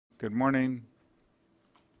Good morning.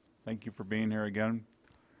 Thank you for being here again.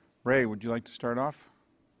 Ray, would you like to start off?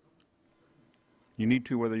 You need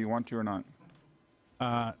to, whether you want to or not.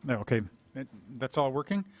 No, okay. That's all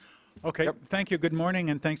working? Okay, Yep. Thank you. Good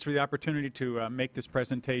morning, and thanks for the opportunity to make this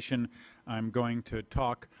presentation. I'm going to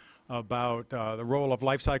talk about the role of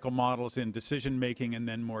life cycle models in decision making, and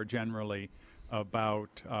then more generally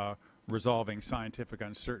about resolving scientific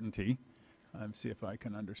uncertainty. See if I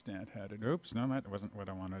can understand how to do. Oops, no, that wasn't what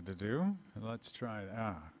I wanted to do. Let's try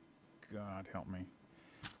that. God help me.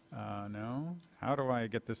 No. How do I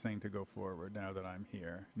get this thing to go forward now that I'm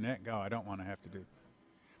here? Oh, I don't want to have to do.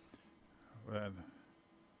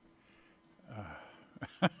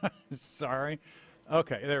 Sorry.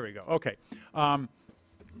 Okay, there we go. Okay.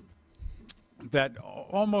 That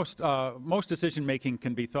almost most decision making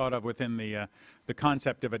can be thought of within the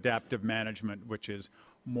concept of adaptive management, which is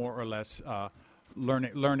more or less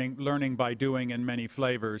learning by doing in many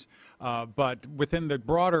flavors. But within the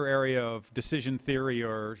broader area of decision theory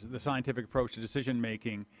or the scientific approach to decision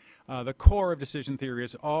making, the core of decision theory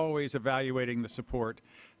is always evaluating the support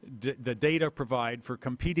the data provide for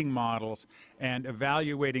competing models and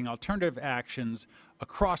evaluating alternative actions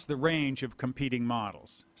across the range of competing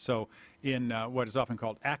models. So in what is often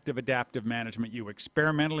called active adaptive management, you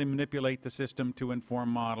experimentally manipulate the system to inform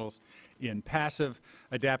models. In passive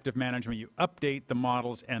adaptive management, you update the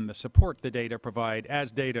models and the support the data provide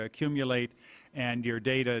as data accumulate, and your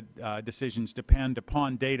data decisions depend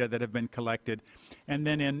upon data that have been collected. And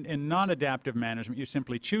then in non-adaptive management, you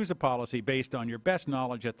simply choose a policy based on your best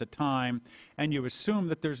knowledge at the time, and you assume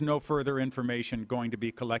that there's no further information going to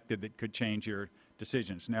be collected that could change your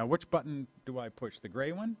decisions. Now, which button do I push? The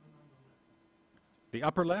gray one? The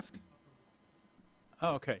upper left?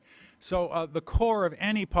 Oh, okay. So the core of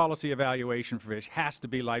any policy evaluation for fish has to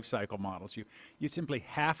be life cycle models. You simply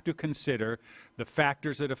have to consider the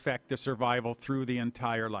factors that affect the survival through the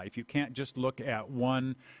entire life. You can't just look at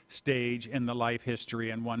one stage in the life history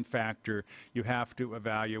and one factor. You have to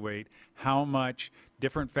evaluate how much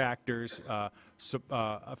different factors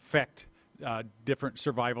affect different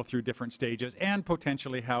survival through different stages and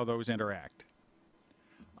potentially how those interact.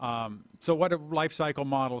 So what do life cycle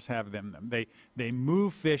models have them? They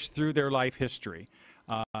move fish through their life history.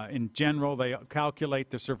 In general, they calculate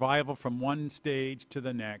the survival from one stage to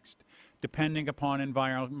the next, depending upon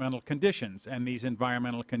environmental conditions. And these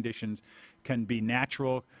environmental conditions can be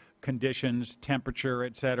natural conditions, temperature,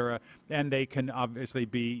 etc. And they can obviously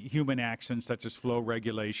be human actions such as flow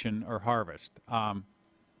regulation or harvest.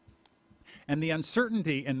 And the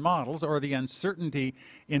uncertainty in models, or the uncertainty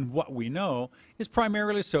in what we know, is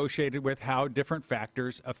primarily associated with how different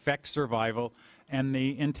factors affect survival and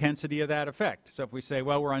the intensity of that effect. So if we say,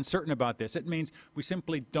 well, we're uncertain about this, it means we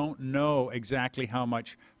simply don't know exactly how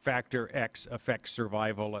much factor X affects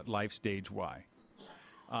survival at life stage Y.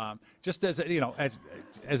 Just as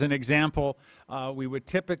as an example, we would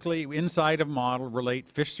typically, inside a model, relate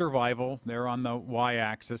fish survival, there on the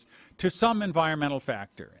y-axis, to some environmental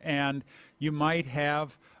factor. And you might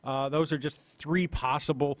have, those are just three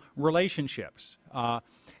possible relationships.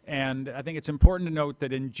 And I think it's important to note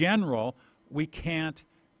that in general, we can't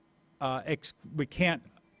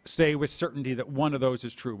say with certainty that one of those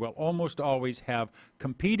is true. We'll almost always have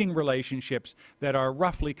competing relationships that are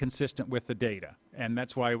roughly consistent with the data. And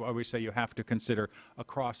that's why I always say you have to consider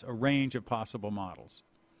across a range of possible models.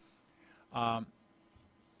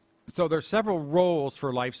 So there are several roles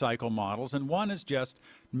for life cycle models, and one is just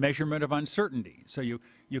measurement of uncertainty. So you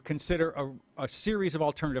consider a series of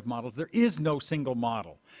alternative models. There is no single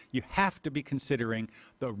model. You have to be considering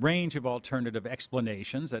the range of alternative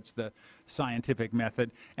explanations. That's the scientific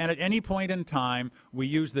method. And at any point in time, we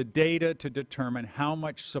use the data to determine how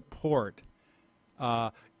much support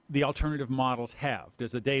the alternative models have.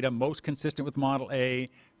 Does the data most consistent with model A,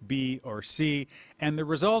 B, or C? And the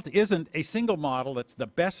result isn't a single model that's the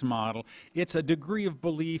best model. It's a degree of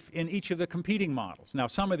belief in each of the competing models. Now,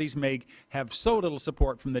 some of these may have so little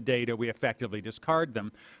support from the data we effectively discard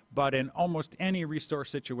them, but in almost any resource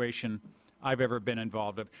situation I've ever been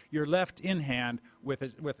involved in, you're left in hand with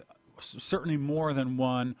certainly more than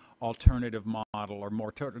one alternative model or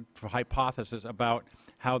more hypothesis about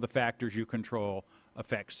how the factors you control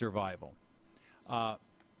affect survival. And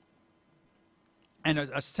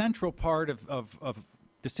a central part of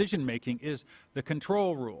decision making is the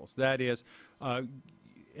control rules. That is,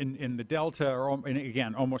 in the delta, or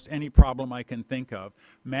again, almost any problem I can think of,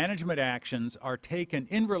 management actions are taken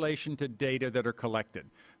in relation to data that are collected.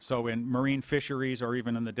 So in marine fisheries, or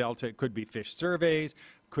even in the delta, it could be fish surveys,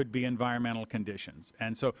 could be environmental conditions.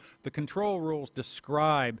 And so the control rules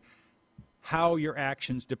describe how your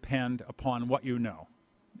actions depend upon what you know.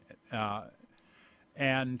 The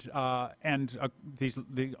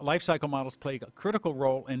life cycle models play a critical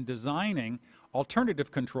role in designing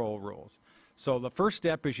alternative control rules. So the first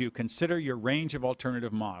step is you consider your range of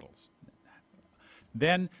alternative models.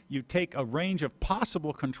 Then you take a range of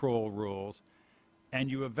possible control rules and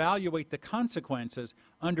you evaluate the consequences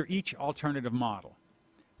under each alternative model.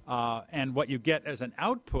 And what you get as an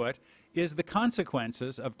output is the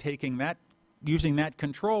consequences of taking that, using that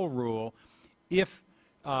control rule if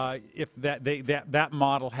that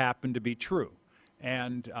model happened to be true.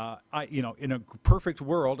 And in a perfect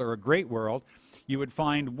world or a great world, you would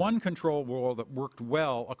find one control rule that worked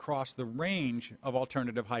well across the range of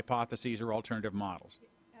alternative hypotheses or alternative models.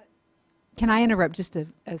 Can I interrupt just a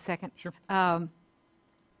second? Sure.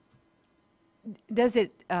 Does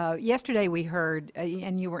it, yesterday we heard,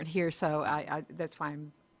 and you weren't here, so that's why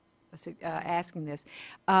I'm asking this.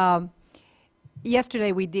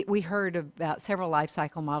 Yesterday we heard about several life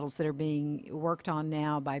cycle models that are being worked on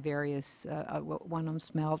now by various, one on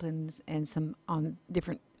smelt and some on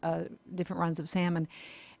different runs of salmon.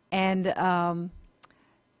 And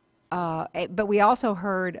but we also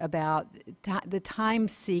heard about the time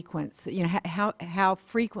sequence, you know, how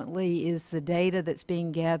frequently is the data that's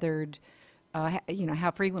being gathered, you know, how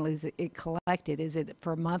frequently is it collected? Is it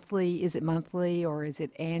monthly, or is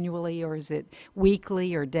it annually, or is it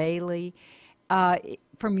weekly or daily?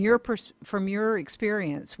 From your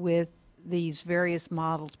experience with these various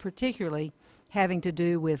models, particularly having to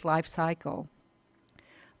do with life cycle,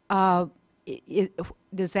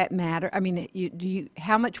 does that matter? I mean,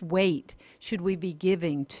 how much weight should we be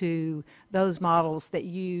giving to those models that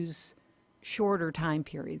use shorter time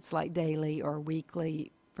periods, like daily or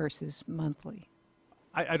weekly versus monthly?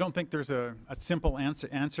 I don't think there's a simple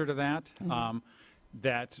answer to that. Mm-hmm.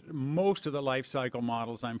 That most of the life cycle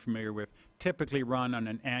models I'm familiar with typically run on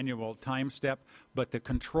an annual time step, but the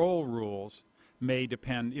control rules may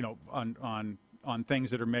depend, you know, on things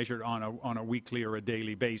that are measured on a weekly or a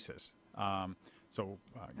daily basis.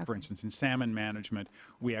 For instance, in salmon management,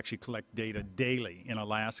 we actually collect data daily in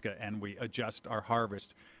Alaska, and we adjust our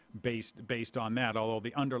harvest based on that. Although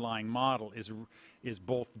the underlying model is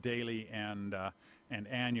both daily and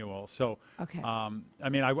annual. So, okay. I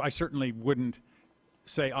mean, I certainly wouldn't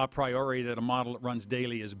say a priori that a model that runs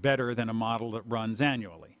daily is better than a model that runs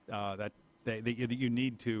annually. You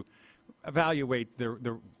need to evaluate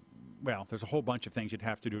well, there's a whole bunch of things you'd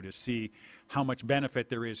have to do to see how much benefit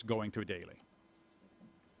there is going to a daily.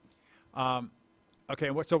 So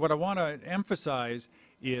what I want to emphasize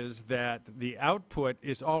is that the output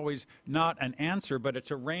is always not an answer, but it's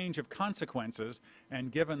a range of consequences.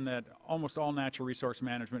 And given that almost all natural resource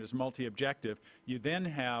management is multi-objective, you then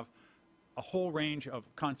have a whole range of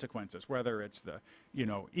consequences, whether it's the, you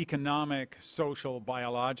know, economic, social,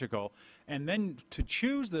 biological, and then to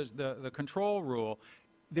choose the control rule,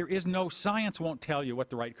 there is no, science won't tell you what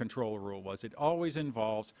the right control rule was. It always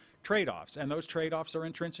involves trade-offs, and those trade-offs are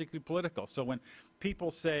intrinsically political. So when people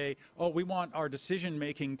say, oh, we want our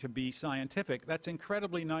decision-making to be scientific, that's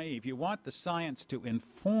incredibly naive. You want the science to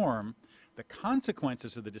inform the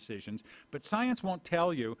consequences of the decisions, but science won't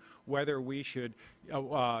tell you whether we should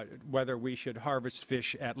harvest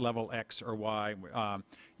fish at level X or Y.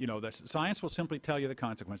 You know, the science will simply tell you the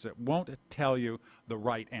consequences. It won't tell you the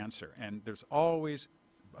right answer, and there's always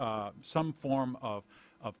some form of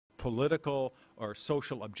political or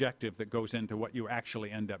social objective that goes into what you actually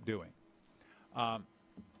end up doing.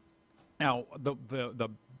 Now, the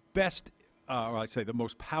best, or I'd say the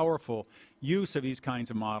most powerful use of these kinds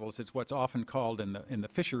of models is what's often called in the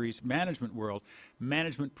fisheries management world,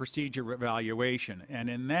 management procedure evaluation. And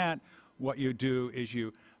in that, what you do is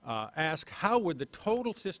you ask, how would the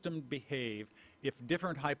total system behave if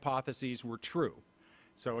different hypotheses were true?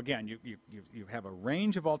 So again, you have a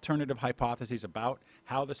range of alternative hypotheses about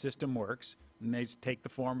how the system works, and they take the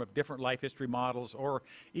form of different life history models, or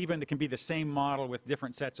even it can be the same model with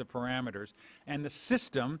different sets of parameters. And the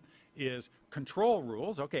system is control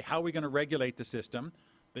rules. Okay, how are we going to regulate the system?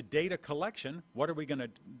 The data collection, what are we going to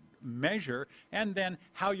measure? And then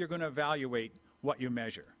how you're going to evaluate what you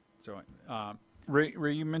measure. So,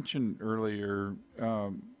 Ray, you mentioned earlier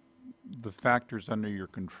the factors under your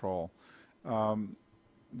control.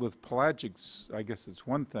 With pelagics, I guess it's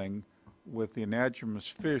one thing. With the anadromous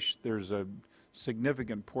fish, there's a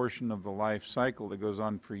significant portion of the life cycle that goes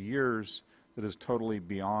on for years that is totally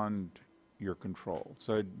beyond your control.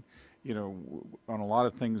 So, you know, on a lot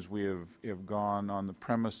of things we have gone on the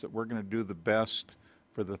premise that we're going to do the best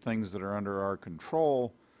for the things that are under our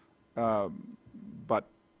control, but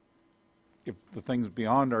if the things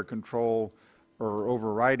beyond our control are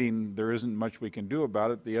overriding, there isn't much we can do about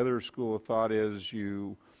it. The other school of thought is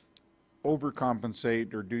you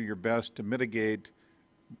overcompensate or do your best to mitigate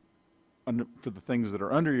for the things that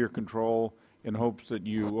are under your control in hopes that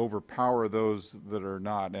you overpower those that are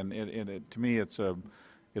not. And to me, it's a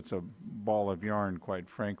ball of yarn, quite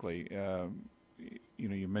frankly. You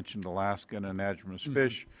know, you mentioned Alaska and anadromous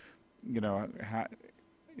fish. You know,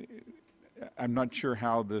 I'm not sure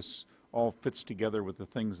how this all fits together with the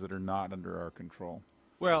things that are not under our control.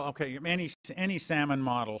 Well, okay, any salmon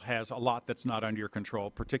model has a lot that's not under your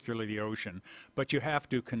control, particularly the ocean. But you have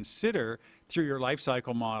to consider, through your life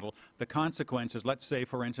cycle model, the consequences. Let's say,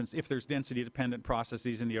 for instance, if there's density-dependent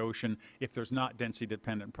processes in the ocean, if there's not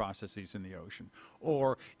density-dependent processes in the ocean,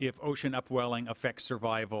 or if ocean upwelling affects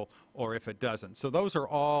survival, or if it doesn't. So those are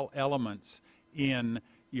all elements in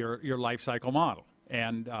your life cycle model.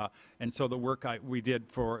 And so the work we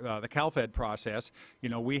did for the CalFed process, you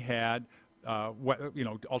know, we had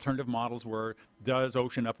alternative models were, does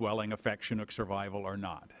ocean upwelling affect Chinook survival or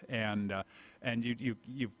not? And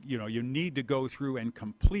you need to go through and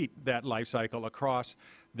complete that life cycle across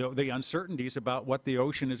the uncertainties about what the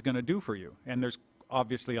ocean is going to do for you. And there's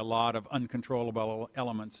obviously a lot of uncontrollable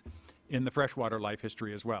elements in the freshwater life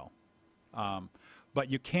history as well. But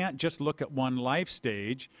you can't just look at one life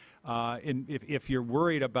stage if you're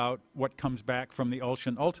worried about what comes back from the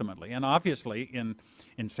ocean ultimately. And obviously, in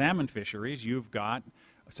salmon fisheries, you've got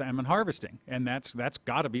salmon harvesting, and that's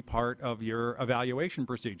got to be part of your evaluation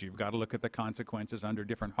procedure. You've got to look at the consequences under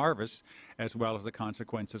different harvests, as well as the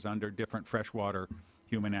consequences under different freshwater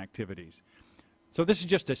human activities. So this is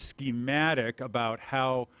just a schematic about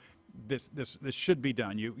how this should be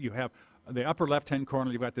done. You have the upper left-hand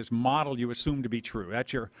corner, you've got this model you assume to be true.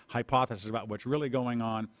 That's your hypothesis about what's really going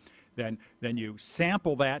on. Then you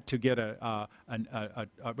sample that to get to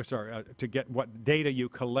get what data you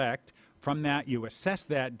collect. From that, you assess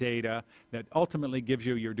that data. That ultimately gives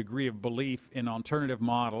you your degree of belief in alternative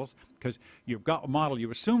models, because you've got a model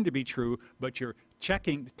you assume to be true, but you're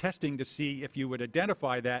testing to see if you would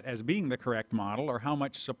identify that as being the correct model, or how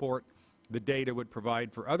much support the data would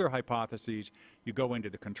provide for other hypotheses. You go into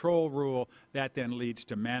the control rule. That then leads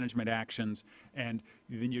to management actions, and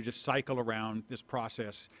then you just cycle around this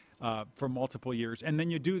process for multiple years. And then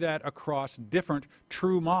you do that across different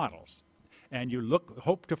true models. And you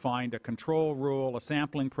hope to find a control rule, a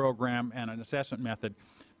sampling program, and an assessment method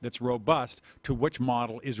that's robust to which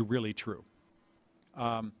model is really true.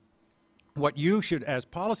 What you should, as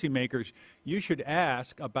policymakers, you should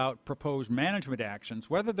ask about proposed management actions,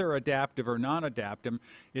 whether they're adaptive or non-adaptive,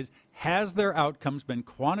 is has their outcomes been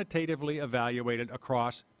quantitatively evaluated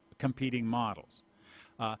across competing models?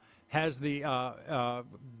 Do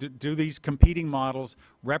these competing models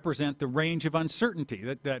represent the range of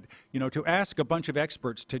uncertainty that to ask a bunch of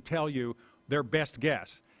experts to tell you their best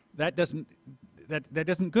guess? That isn't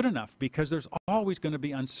good enough, because there's always going to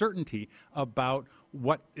be uncertainty about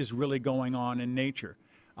what is really going on in nature.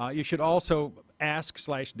 You should also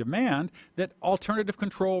ask/demand that alternative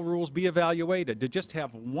control rules be evaluated. To just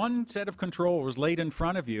have one set of control rules laid in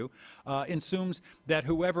front of you assumes that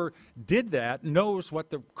whoever did that knows what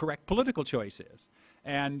the correct political choice is.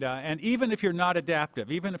 And even if you're not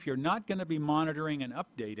adaptive, even if you're not going to be monitoring and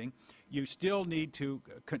updating, you still need to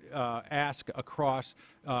ask across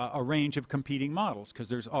a range of competing models, because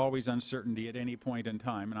there's always uncertainty at any point in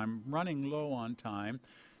time. And I'm running low on time,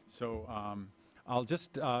 so I'll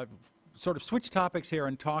just sort of switch topics here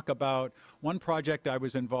and talk about one project I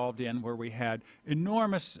was involved in where we had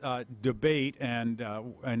enormous debate and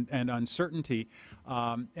uncertainty,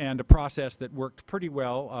 and a process that worked pretty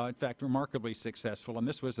well, in fact, remarkably successful. And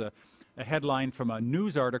this was a headline from a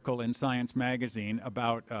news article in Science magazine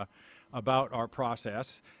about our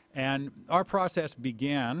process. And our process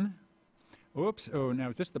began, oops, oh, now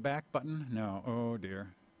is this the back button? No, oh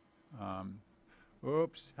dear.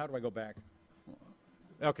 Oops, how do I go back?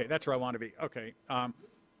 Okay, that's where I want to be. Okay.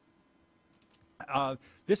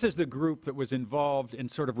 This is the group that was involved in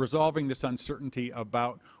sort of resolving this uncertainty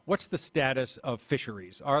about what's the status of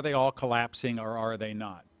fisheries. Are they all collapsing or are they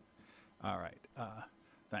not? All right.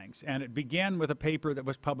 Thanks. And it began with a paper that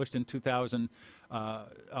was published in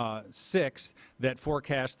 2006 that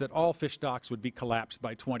forecast that all fish stocks would be collapsed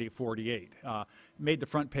by 2048. Made the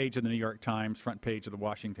front page of the New York Times, front page of the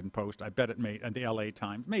Washington Post. I bet it made, and the LA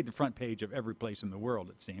Times, made the front page of every place in the world,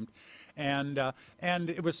 it seemed. And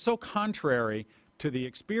it was so contrary to the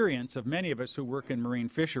experience of many of us who work in marine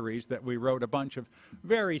fisheries that we wrote a bunch of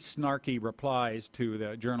very snarky replies to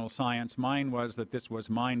the journal Science. Mine was that this was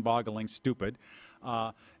mind-boggling stupid,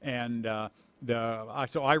 and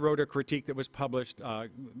So I wrote a critique that was published.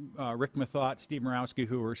 Rick Mathot, Steve Murawski,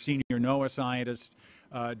 who were senior NOAA scientists,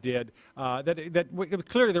 did. It was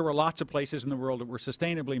clearly there were lots of places in the world that were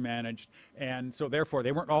sustainably managed, and so therefore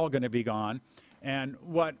they weren't all going to be gone. And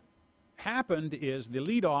what happened is the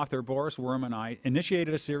lead author, Boris Worm, and I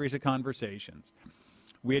initiated a series of conversations.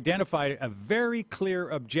 We identified a very clear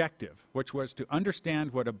objective, which was to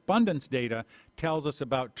understand what abundance data tells us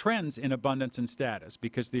about trends in abundance and status,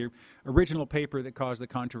 because the original paper that caused the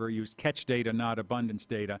controversy used catch data, not abundance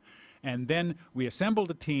data. And then we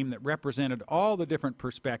assembled a team that represented all the different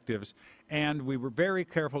perspectives, and we were very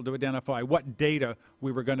careful to identify what data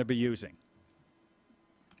we were going to be using.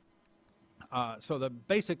 So the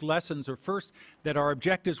basic lessons are, first, that our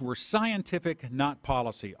objectives were scientific, not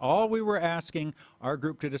policy. All we were asking our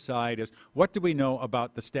group to decide is, what do we know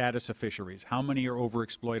about the status of fisheries? How many are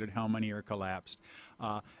overexploited? How many are collapsed?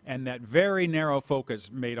 And that very narrow focus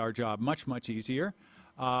made our job much, much easier.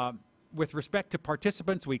 With respect to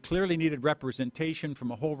participants, we clearly needed representation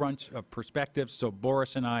from a whole bunch of perspectives, so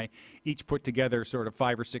Boris and I each put together sort of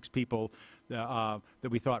 5 or 6 people that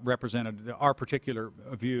we thought represented our particular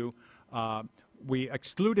view. We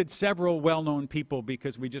excluded several well-known people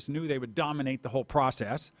because we just knew they would dominate the whole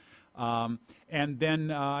process. And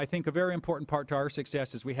then I think a very important part to our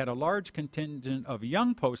success is we had a large contingent of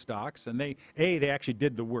young postdocs, and they actually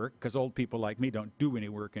did the work, because old people like me don't do any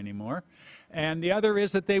work anymore. And the other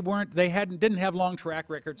is that they didn't have long track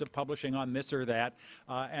records of publishing on this or that,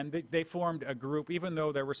 and they formed a group. Even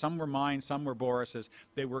though some were mine, some were Boris's,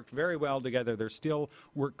 they worked very well together. They still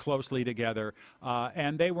work closely together,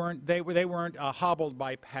 and they weren't hobbled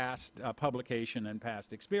by past publication and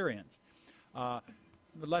past experience.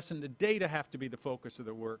 The lesson, the data have to be the focus of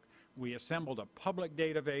the work. We assembled a public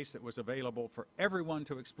database that was available for everyone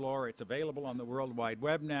to explore. It's available on the World Wide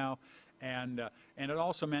Web now, and it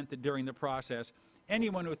also meant that during the process,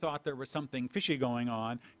 anyone who thought there was something fishy going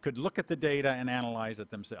on could look at the data and analyze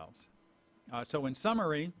it themselves. So in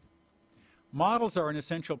summary, models are an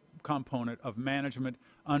essential component of management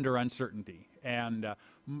under uncertainty, and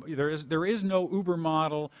there is no uber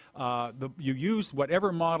model. You use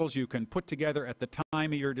whatever models you can put together at the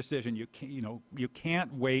time of your decision. You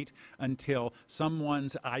can't wait until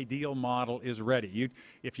someone's ideal model is ready.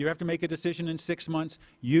 If you have to make a decision in 6 months,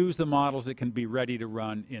 use the models that can be ready to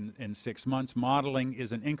run in 6 months. Modeling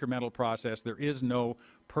is an incremental process. There is no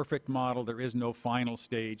perfect model. There is no final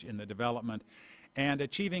stage in the development. And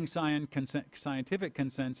achieving scientific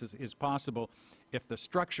consensus is possible if the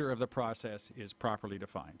structure of the process is properly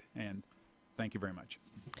defined. And thank you very much.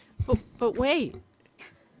 But wait.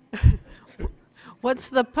 What's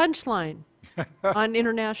the punchline on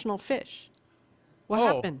international fish?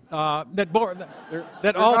 What happened?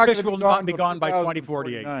 That all fish will not be gone by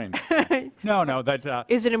 2048. No, that...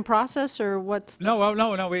 Is it in process, or what's... No.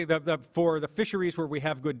 For the fisheries where we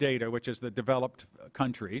have good data, which is the developed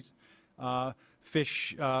countries,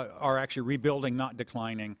 fish are actually rebuilding, not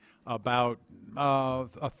declining. About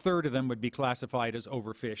a third of them would be classified as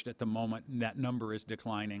overfished at the moment, and that number is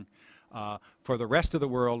declining. For the rest of the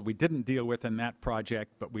world, we didn't deal with in that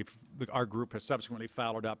project, but our group has subsequently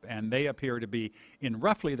followed up, and they appear to be in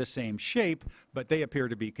roughly the same shape, but they appear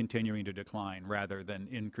to be continuing to decline rather than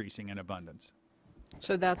increasing in abundance.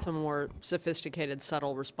 So that's a more sophisticated,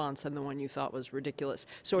 subtle response than the one you thought was ridiculous.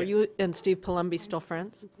 So are you and Steve Palumbi still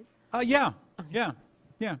friends? Yeah.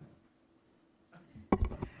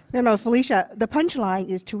 No, Felicia, the punchline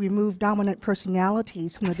is to remove dominant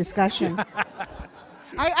personalities from the discussion.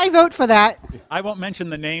 I vote for that. I won't mention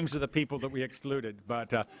the names of the people that we excluded,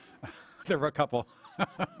 but there were a couple.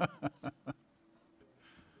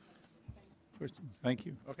 Thank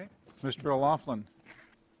you. Okay. Mr. O'Loughlin.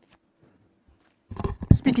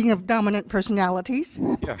 Speaking of dominant personalities.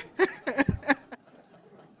 Yeah.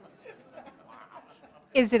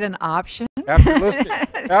 Is it an option?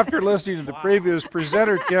 After listening to the previous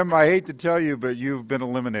presenter, Kim, I hate to tell you, but you've been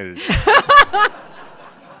eliminated.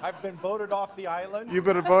 I've been voted off the island. You've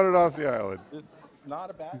been voted off the island. This is not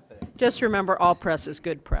a bad thing. Just remember, all press is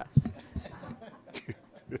good press.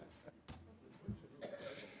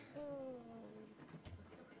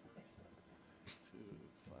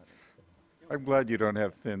 I'm glad you don't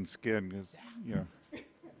have thin skin, because, you know.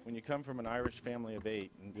 When you come from an Irish family of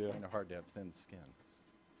 8, it's kind of hard to have thin skin.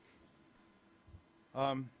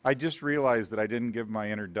 I just realized that I didn't give my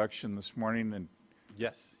introduction this morning and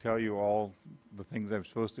Yes. tell you all the things I'm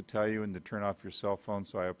supposed to tell you and to turn off your cell phone,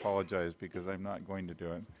 so I apologize because I'm not going to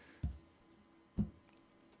do it.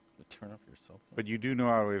 Turn off your cell phone. But you do know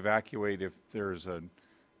how to evacuate if there's an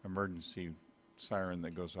emergency siren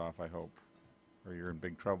that goes off, I hope, or you're in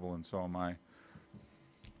big trouble, and so am I.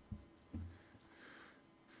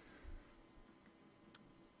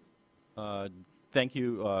 Thank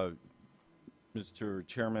you, Mr.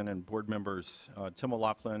 Chairman and board members. Tim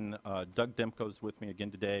O'Loughlin, Doug Demko's with me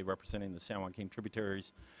again today, representing the San Joaquin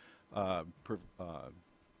tributaries.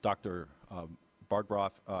 Dr.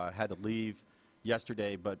 Bardroff had to leave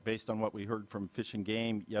yesterday, but based on what we heard from Fish and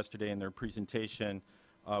Game yesterday in their presentation,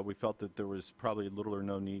 we felt that there was probably little or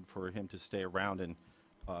no need for him to stay around and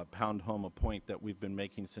pound home a point that we've been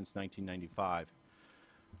making since 1995.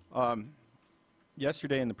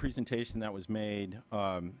 Yesterday in the presentation that was made,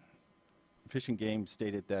 Fish and Game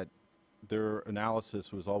stated that their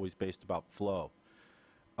analysis was always based about flow.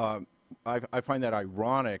 I find that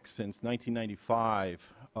ironic since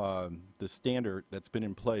 1995, the standard that's been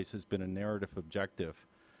in place has been a narrative objective,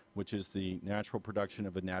 which is the natural production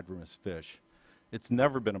of anadromous fish. It's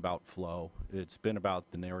never been about flow. It's been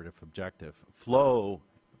about the narrative objective. Flow,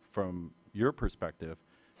 from your perspective,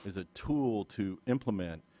 is a tool to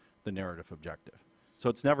implement the narrative objective. So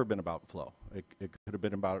it's never been about flow. It could have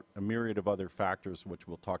been about a myriad of other factors, which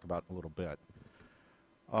we'll talk about in a little bit.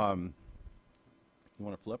 You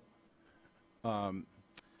want to flip?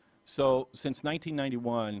 So since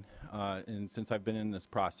 1991, and since I've been in this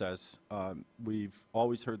process, we've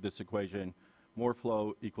always heard this equation, more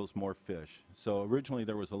flow equals more fish. So originally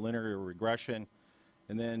there was a linear regression,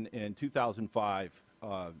 and then in 2005,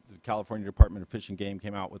 the California Department of Fish and Game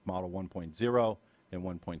came out with model 1.0 and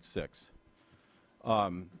 1.6.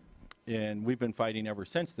 And we've been fighting ever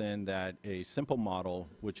since then that a simple model,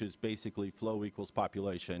 which is basically flow equals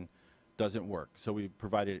population, doesn't work. So we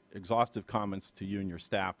provided exhaustive comments to you and your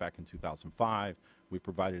staff back in 2005. We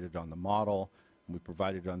provided it on the model, and we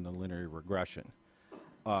provided it on the linear regression.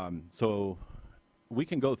 So we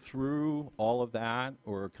can go through all of that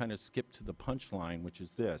or kind of skip to the punchline, which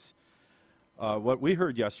is this. What we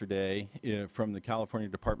heard yesterday from the California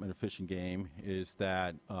Department of Fish and Game is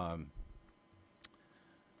that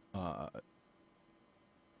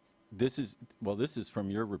this is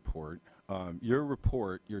from your report.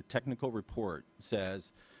 Your technical report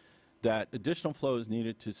says that additional flow is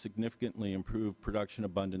needed to significantly improve production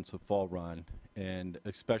abundance of fall run and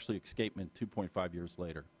especially escapement 2.5 years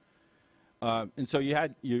later. And so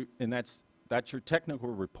that's your technical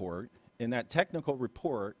report, and that technical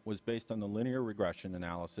report was based on the linear regression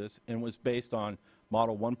analysis and was based on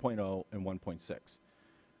model 1.0 and 1.6.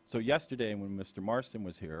 So yesterday when Mr. Marston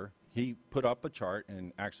was here, he put up a chart,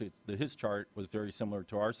 and actually his chart was very similar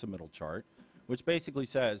to our submittal chart, which basically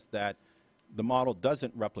says that the model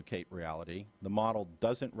doesn't replicate reality, the model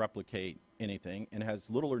doesn't replicate anything, and has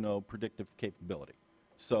little or no predictive capability.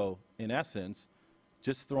 So in essence,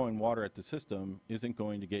 just throwing water at the system isn't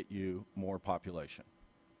going to get you more population.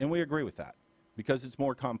 And we agree with that, because it's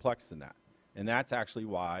more complex than that. And that's actually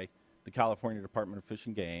why the California Department of Fish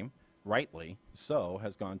and Game, rightly so,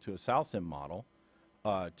 has gone to a SALSIM model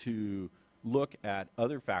to look at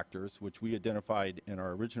other factors which we identified in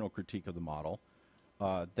our original critique of the model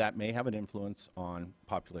that may have an influence on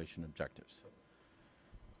population objectives.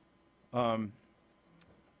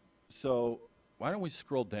 So why don't we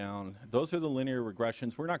scroll down? Those are the linear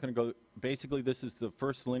regressions. We're not going to go, basically this is the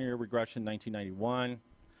first linear regression, 1991.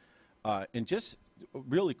 And just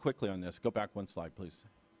really quickly on this, go back one slide, please.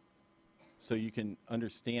 So you can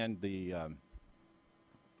understand the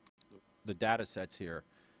data sets here,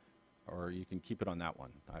 or you can keep it on that one.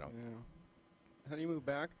 I don't. Yeah. How do you move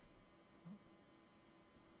back?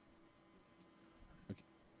 Okay.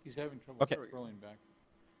 He's having trouble scrolling back.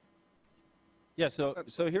 Yeah. So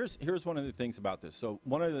here's one of the things about this. So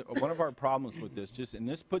one of our problems with this, and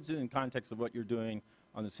this puts it in context of what you're doing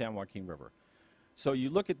on the San Joaquin River. So you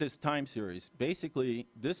look at this time series. Basically,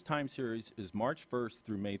 this time series is March 1st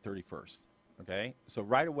through May 31st. Okay, so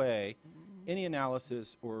right away, any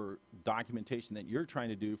analysis or documentation that you're trying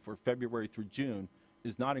to do for February through June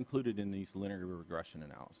is not included in these linear regression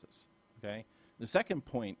analysis. Okay, the second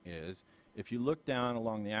point is if you look down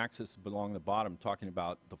along the axis along the bottom, talking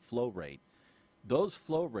about the flow rate, those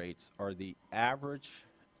flow rates are the average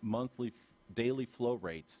monthly daily flow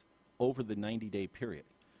rates over the 90-day period.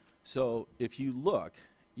 So if you look,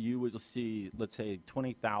 you will see, let's say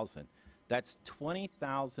 20,000. That's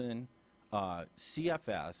 20,000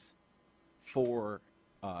 CFS for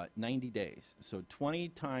 90 days. So 20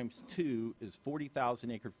 times 2 is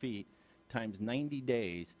 40,000 acre feet times 90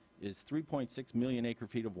 days is 3.6 million acre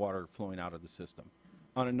feet of water flowing out of the system.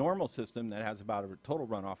 On a normal system that has about a total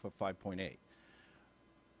runoff of 5.8.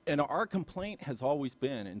 And our complaint has always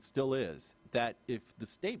been, and still is, that if the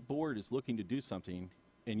state board is looking to do something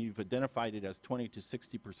and you've identified it as 20 to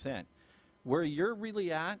 60%, where you're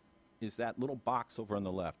really at is that little box over on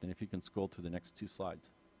the left, and if you can scroll to the next two slides.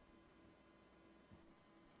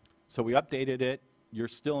 So we updated it you're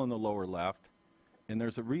still in the lower left, and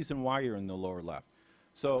there's a reason why you're in the lower left.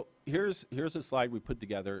 So here's a slide we put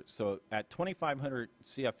together. So at 2,500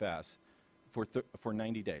 CFS for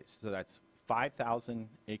 90 days, so that's 5,000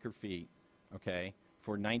 acre feet, okay,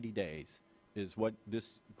 for 90 days is what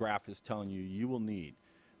this graph is telling you you will need.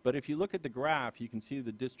 But if you look at the graph, you can see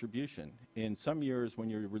the distribution. In some years when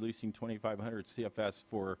you're releasing 2,500 CFS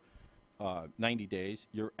for 90 days,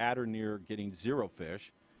 you're at or near getting 0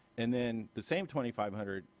 fish. And then the same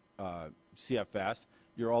 2,500 CFS,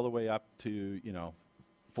 you're all the way up to,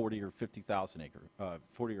 40 or 50,000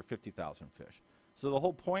 fish. So the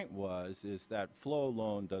whole point is that flow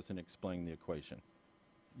alone doesn't explain the equation.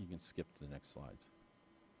 You can skip to the next slides.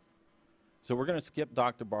 So we're going to skip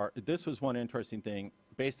Dr. Barr. This was one interesting thing.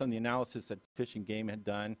 Based on the analysis that Fish and Game had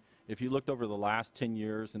done, if you looked over the last 10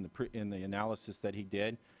 years in the analysis that he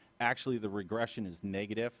did, actually the regression is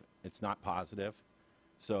negative. It's not positive.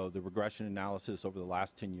 So the regression analysis over the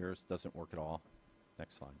last 10 years doesn't work at all.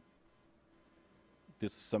 Next slide.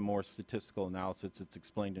 This is some more statistical analysis that's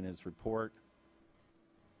explained in his report.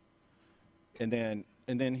 And then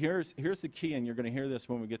here's the key, and you're going to hear this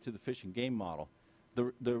when we get to the Fish and Game model.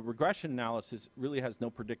 The regression analysis really has no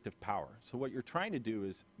predictive power. So what you're trying to do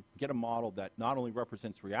is get a model that not only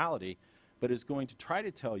represents reality, but is going to try to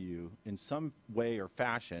tell you in some way or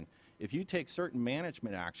fashion, if you take certain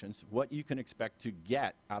management actions, what you can expect to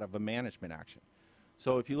get out of a management action.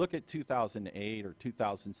 So if you look at 2008 or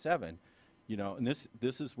 2007, and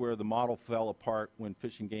this is where the model fell apart when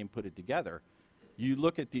Fish and Game put it together. You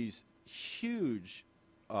look at these huge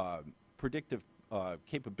predictive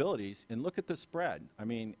capabilities and look at the spread. I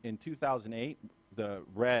mean, in 2008, the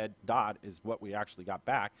red dot is what we actually got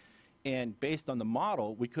back. And based on the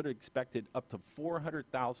model, we could have expected up to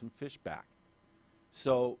 400,000 fish back.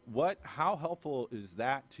 So how helpful is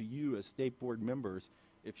that to you as state board members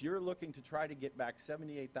if you're looking to try to get back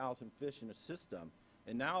 78,000 fish in a system,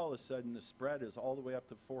 and now all of a sudden the spread is all the way up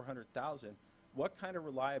to 400,000, what kind of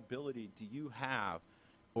reliability do you have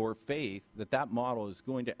or faith that that model is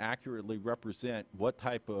going to accurately represent what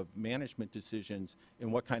type of management decisions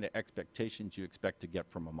and what kind of expectations you expect to get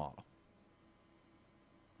from a model?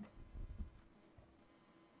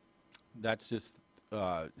 That's just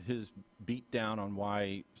his beat down on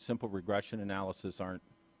why simple regression analysis aren't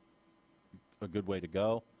a good way to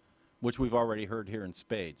go, which we've already heard here in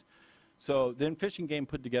spades. So then Fish and Game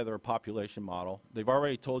put together a population model. They've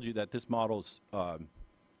already told you that this model's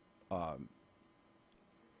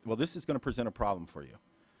well, this is going to present a problem for you.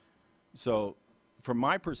 So from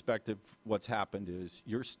my perspective, what's happened is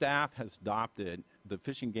your staff has adopted the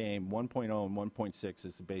Fish and Game 1.0 and 1.6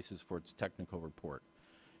 as the basis for its technical report.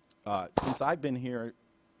 Since I've been here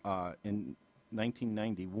in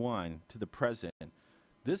 1991 to the present,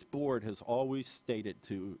 this board has always stated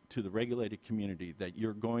to the regulated community that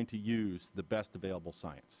you're going to use the best available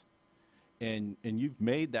science. And you've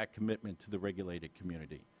made that commitment to the regulated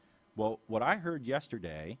community. Well, what I heard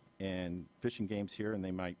yesterday, and Fish and Game's here, and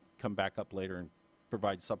they might come back up later and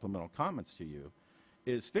provide supplemental comments to you,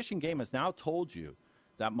 is Fish and Game has now told you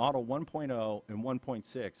that Model 1.0 and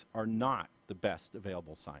 1.6 are not the best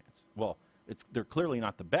available science. Well, they're clearly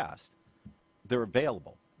not the best. They're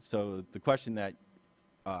available. So the question that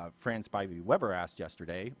Fran Spivey-Weber asked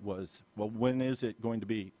yesterday was, well, when is it going to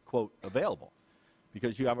be, quote, available?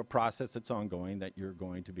 Because you have a process that's ongoing that you're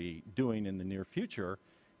going to be doing in the near future.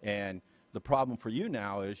 And the problem for you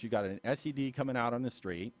now is you got an SED coming out on the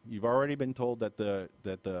street. You've already been told that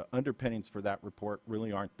the underpinnings for that report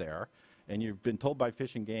really aren't there. And you've been told by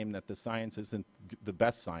Fish and Game that the science isn't the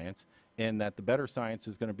best science and that the better science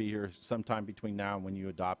is going to be here sometime between now and when you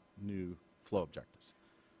adopt new flow objectives.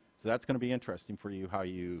 So that's going to be interesting for you how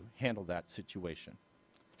you handle that situation.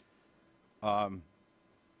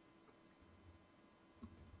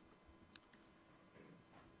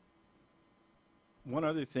 One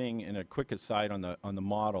other thing, and a quick aside on the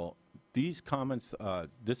model, these comments,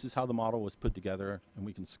 this is how the model was put together, and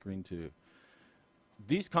we can screen too.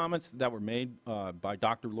 These comments that were made by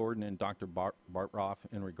Dr. Lorden and Dr. Bartroff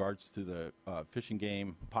in regards to the Fish and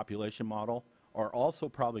Game population model are also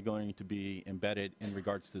probably going to be embedded in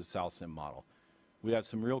regards to the SALSIM model. We have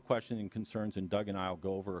some real questions and concerns, and Doug and I will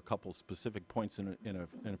go over a couple specific points in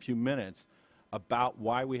a few minutes about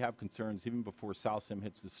why we have concerns even before SALSIM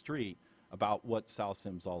hits the street about what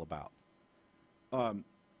SALSIM's all about.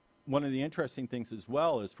 One of the interesting things as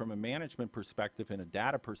well is from a management perspective and a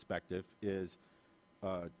data perspective is,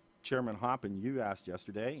 Chairman Hoppen, you asked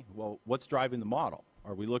yesterday, well, what's driving the model?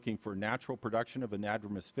 Are we looking for natural production of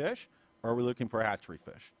anadromous fish, or are we looking for hatchery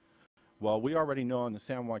fish? Well, we already know on the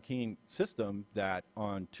San Joaquin system that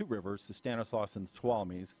on two rivers, the Stanislaus and the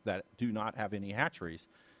Tuolames, that do not have any hatcheries,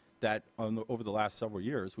 that over the last several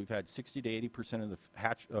years, we've had 60 to 80% of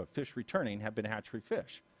the fish returning have been hatchery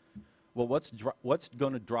fish. Well, what's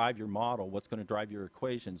going to drive your model? What's going to drive your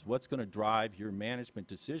equations? What's going to drive your management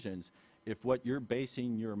decisions if what you're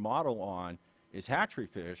basing your model on is hatchery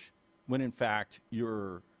fish, when in fact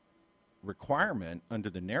your requirement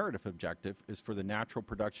under the narrative objective is for the natural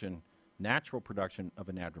production of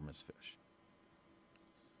anadromous fish.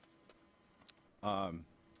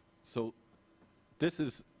 So this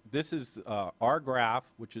is our graph,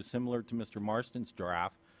 which is similar to Mr. Marston's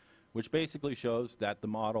graph, which basically shows that the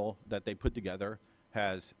model that they put together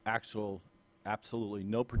has absolutely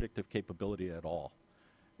no predictive capability at all.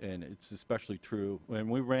 And it's especially true when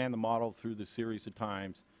we ran the model through the series of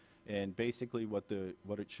times. And basically what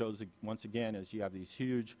it shows, once again, is you have these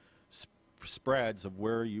huge spreads of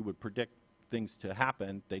where you would predict things to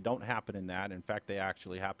happen. They don't happen in that. In fact, they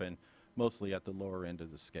actually happen mostly at the lower end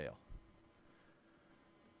of the scale.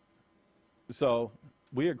 So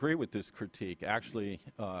we agree with this critique. Actually,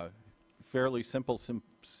 fairly simple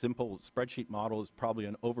spreadsheet model is probably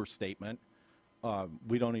an overstatement.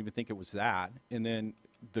 We don't even think it was that. And then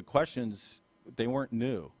the questions, they weren't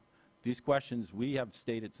new. These questions we have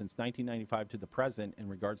stated since 1995 to the present in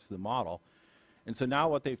regards to the model. And so now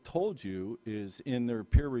what they've told you is in their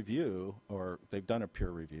peer review, or they've done a peer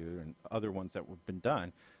review and other ones that have been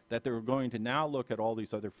done, that they're going to now look at all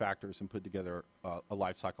these other factors and put together a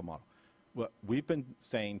life cycle model. What we've been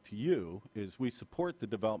saying to you is we support the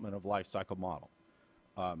development of life cycle model,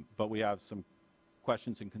 but we have some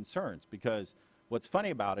questions and concerns, because what's funny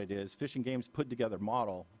about it is Fish and Game's put together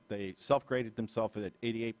model. They self-graded themselves at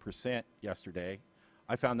 88% yesterday.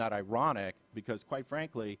 I found that ironic because, quite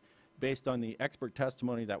frankly, based on the expert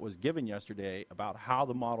testimony that was given yesterday about how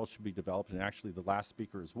the model should be developed, and actually the last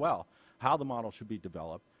speaker as well, how the model should be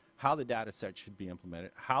developed, how the data set should be implemented,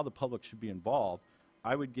 how the public should be involved,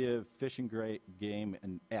 I would give Fish and Game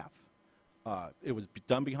an F. It was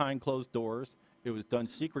done behind closed doors. It was done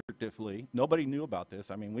secretively. Nobody knew about this.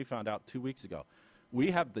 I mean, we found out 2 weeks ago. We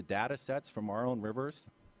have the data sets from our own rivers.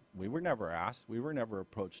 We were never asked. We were never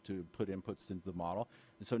approached to put inputs into the model.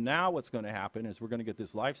 And so now what's going to happen is we're going to get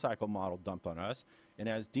this life cycle model dumped on us. And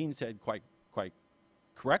as Dean said quite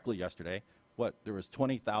correctly yesterday, there was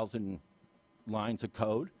 20,000 lines of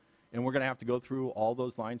code. And we're going to have to go through all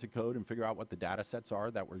those lines of code and figure out what the data sets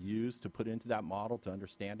are that were used to put into that model to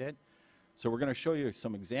understand it. So we're going to show you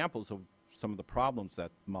some examples of some of the problems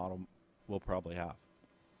that the model will probably have.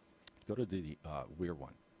 Go to the WIR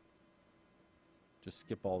one. Just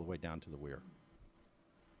skip all the way down to the WIR.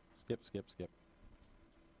 Skip, skip, skip.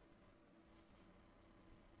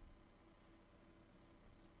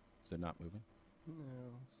 Is it not moving? No,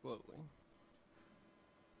 slowly.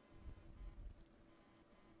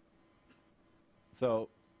 So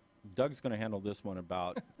Doug's going to handle this one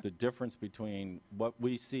about the difference between what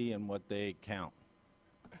we see and what they count.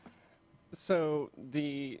 So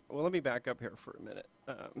well, let me back up here for a minute.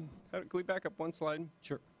 Can we back up one slide?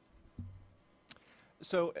 Sure.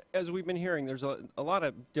 So as we've been hearing, there's a lot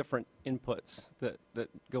of different inputs that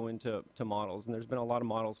go into models, and there's been a lot of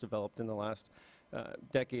models developed in the last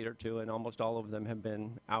decade or two, and almost all of them have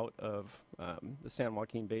been out of the San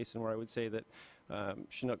Joaquin Basin, where I would say that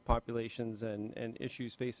Chinook populations and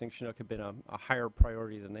issues facing Chinook have been a higher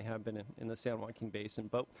priority than they have been in the San Joaquin Basin.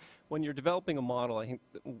 But when you're developing a model, I think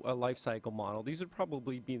a life cycle model, these would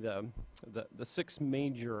probably be the 6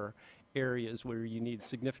 major areas where you need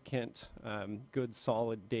significant good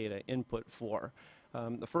solid data input for.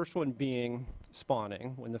 The first one being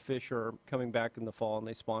spawning, when the fish are coming back in the fall and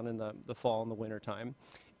they spawn in the fall and the winter time.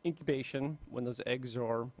 Incubation, when those eggs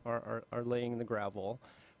are laying in the gravel.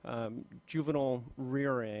 Juvenile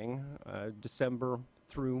rearing, December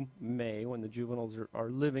through May, when the juveniles are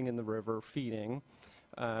living in the river feeding.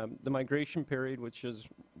 The migration period, which is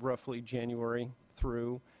roughly January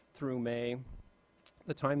through May.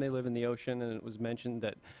 The time they live in the ocean, and it was mentioned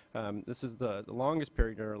that this is the longest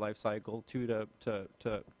period in their life cycle, 2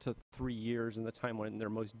 to 3 years, and the time when they're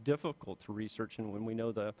most difficult to research and when we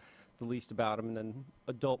know the least about them, and then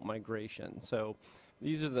adult migration. So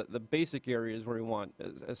these are the basic areas where we want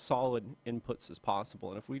as solid inputs as possible.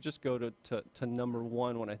 And if we just go to number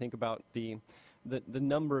 1, when I think about the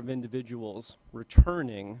number of individuals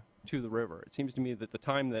returning to the river, it seems to me that the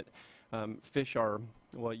time that fish are,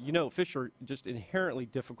 well, fish are just inherently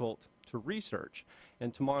difficult to research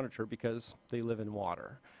and to monitor because they live in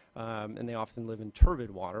water. And they often live in turbid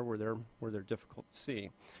water where they're difficult to see.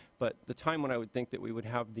 But the time when I would think that we would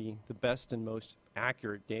have the best and most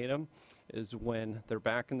accurate data is when they're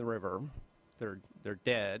back in the river, they're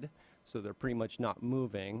dead, so they're pretty much not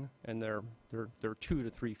moving, and they're 2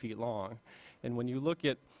 to 3 feet long. And when you look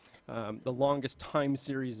at the longest time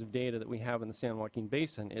series of data that we have in the San Joaquin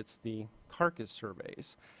Basin, it's the carcass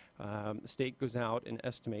surveys. The state goes out and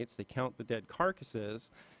estimates, they count the dead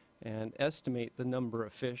carcasses and estimate the number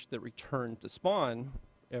of fish that return to spawn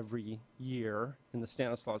every year in the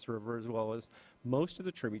Stanislaus River, as well as most of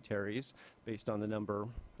the tributaries, based on the number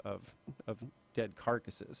of dead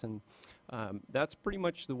carcasses. And that's pretty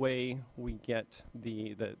much the way we get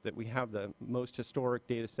that we have the most historic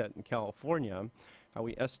data set in California.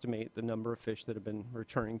 We estimate the number of fish that have been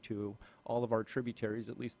returning to all of our tributaries,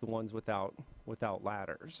 at least the ones without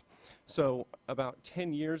ladders. So about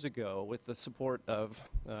 10 years ago, with the support of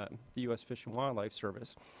the U.S. Fish and Wildlife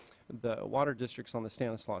Service, the water districts on the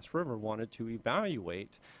Stanislaus River wanted to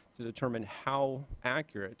evaluate to determine how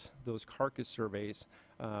accurate those carcass surveys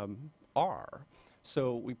are.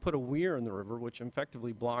 So we put a weir in the river, which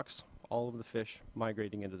effectively blocks all of the fish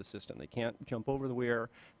migrating into the system. They can't jump over the weir,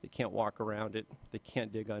 they can't walk around it, they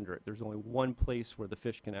can't dig under it. There's only one place where the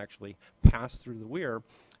fish can actually pass through the weir,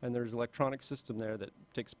 and there's an electronic system there that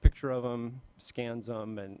takes a picture of them, scans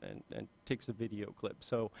them, and takes a video clip.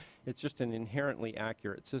 So it's just an inherently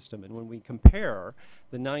accurate system. And when we compare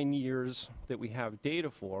the 9 years that we have data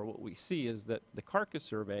for, what we see is that the carcass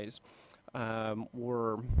surveys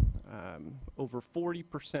were over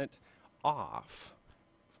 40% off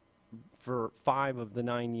for 5 of the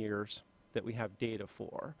 9 years that we have data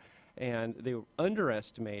for. And they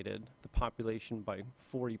underestimated the population by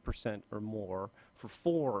 40% or more for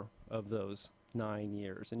 4 of those 9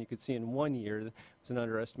 years. And you could see in 1 year, it was an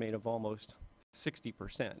underestimate of almost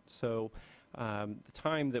 60%. So the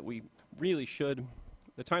time that we really should,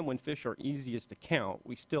 the time when fish are easiest to count,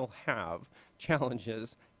 we still have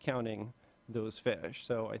challenges counting those fish.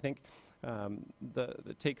 So I think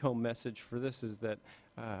the take-home message for this is that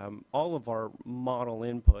all of our model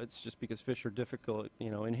inputs, just because fish are difficult,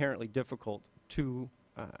 inherently difficult to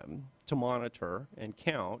monitor and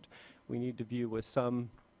count, we need to view with some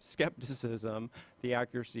skepticism the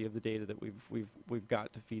accuracy of the data that we've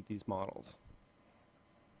got to feed these models.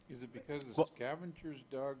 Is it because the scavengers,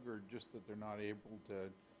 Doug, or just that they're not able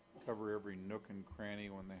to cover every nook and cranny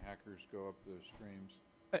when the hackers go up the streams?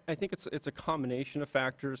 I think it's a combination of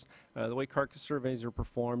factors. The way carcass surveys are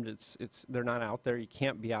performed, they're not out there. You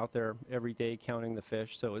can't be out there every day counting the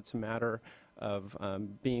fish, so it's a matter of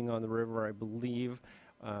being on the river, I believe,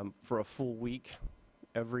 for a full week,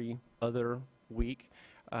 every other week.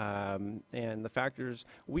 And the factors,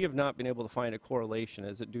 we have not been able to find a correlation.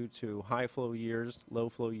 Is it due to high flow years, low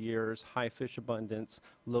flow years, high fish abundance,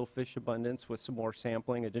 low fish abundance? With some more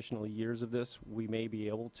sampling, additional years of this, we may be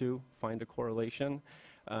able to find a correlation.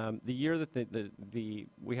 The year that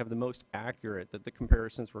we have the most accurate, that the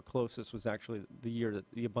comparisons were closest, was actually the year that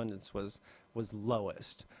the abundance was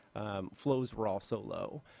lowest. Flows were also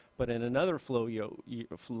low. But in another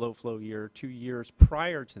low flow year, 2 years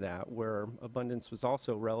prior to that, where abundance was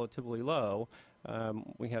also relatively low,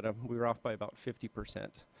 we were off by about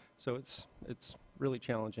 50%. So it's really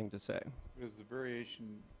challenging to say. Does the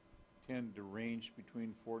variation tend to range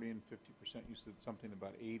between 40 and 50%? You said something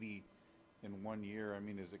about 80 in 1 year. I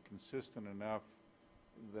mean, is it consistent enough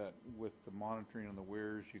that with the monitoring on the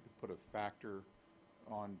weirs, you could put a factor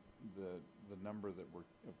on the number of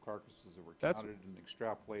carcasses that were counted and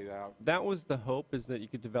extrapolate out? That was the hope, is that you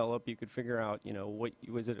could develop, you could figure out, what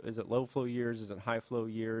is it low flow years, is it high flow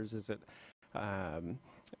years, is it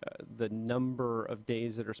the number of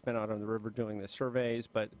days that are spent out on the river doing the surveys.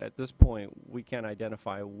 But at this point, we can't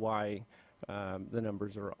identify why the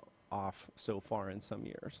numbers are off so far in some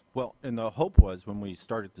years. Well, and the hope was, when we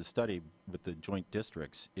started the study with the joint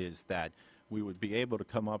districts, is that we would be able to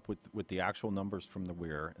come up with the actual numbers from the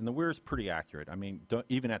weir. And the weir is pretty accurate. I mean,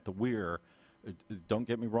 even at the weir, don't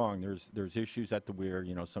get me wrong, there's issues at the weir.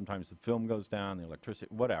 Sometimes the film goes down, the electricity,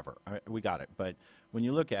 whatever. We got it. But when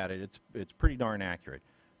you look at it, it's pretty darn accurate.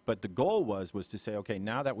 But the goal was to say, okay,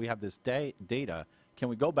 now that we have this data, can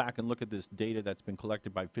we go back and look at this data that's been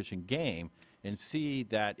collected by Fish and Game and see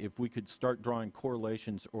that if we could start drawing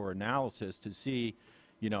correlations or analysis to see,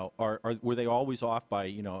 were they always off by,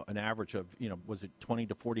 an average of, was it 20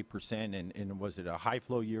 to 40%, and was it a high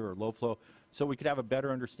flow year or low flow? So we could have a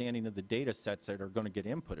better understanding of the data sets that are going to get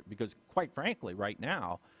inputted. Because quite frankly, right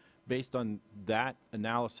now, based on that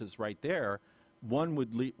analysis right there,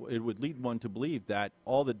 it would lead one to believe that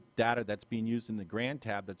all the data that's being used in the Grand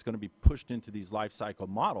Tab that's going to be pushed into these life cycle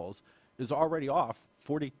models is already off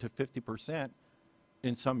 40 to 50%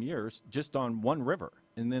 in some years just on one river.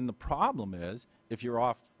 And then the problem is, if you're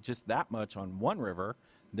off just that much on one river,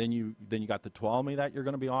 then you got the Tuolumne that you're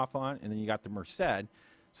going to be off on, and then you got the Merced.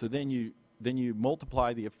 So then you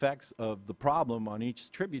multiply the effects of the problem on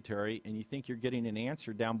each tributary, and you think you're getting an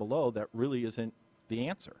answer down below that really isn't the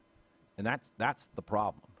answer. And that's the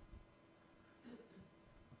problem.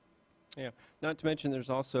 Yeah, not to mention there's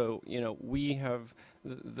also, you know, we have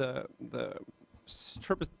the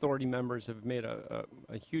Trip Authority members have made a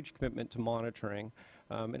huge commitment to monitoring,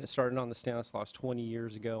 and it started on the Stanislaus 20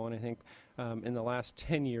 years ago, and I think in the last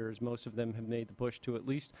 10 years, most of them have made the push to at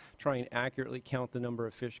least try and accurately count the number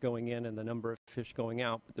of fish going in and the number of fish going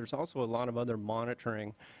out. But there's also a lot of other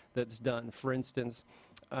monitoring that's done. For instance,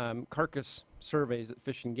 carcass surveys that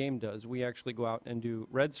Fish and Game does. We actually go out and do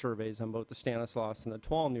red surveys on both the Stanislaus and the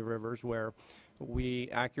Tuolumne rivers, where we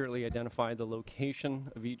accurately identify the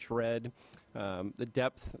location of each red, the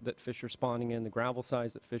depth that fish are spawning in, the gravel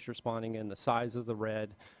size that fish are spawning in, the size of the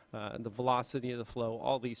red, the velocity of the flow,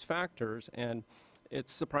 all these factors. And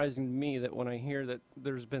it's surprising to me that when I hear that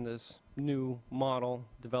there's been this new model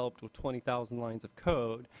developed with 20,000 lines of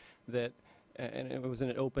code, that and it was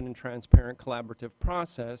an open and transparent collaborative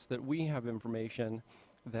process, that we have information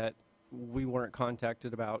that we weren't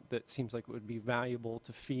contacted about that seems like it would be valuable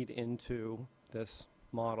to feed into this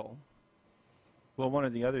model. Well, one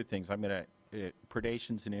of the other things,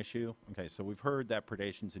 predation's an issue. Okay, so we've heard that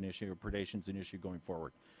predation's an issue, or predation's an issue going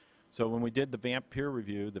forward. So when we did the VAMP peer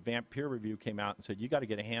review, the VAMP peer review came out and said, you got to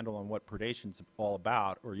get a handle on what predation's all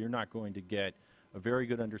about, or you're not going to get a very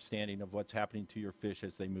good understanding of what's happening to your fish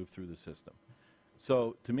as they move through the system.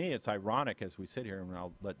 So to me, it's ironic as we sit here, and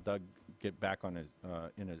I'll let Doug get back on it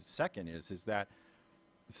in a second, is that,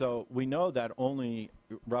 so we know that only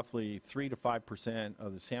roughly 3 to 5%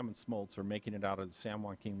 of the salmon smolts are making it out of the San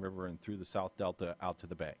Joaquin River and through the South Delta out to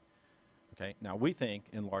the bay. Okay, now we think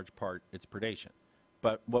in large part it's predation.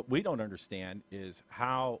 But what we don't understand is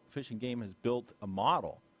how Fish and Game has built a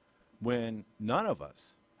model when none of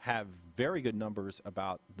us have very good numbers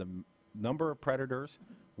about the number of predators,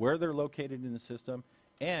 where they're located in the system,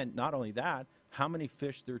 and not only that, how many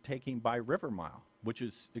fish they're taking by river mile, which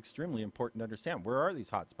is extremely important to understand. Where are these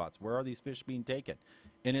hot spots? Where are these fish being taken?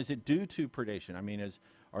 And is it due to predation? I mean,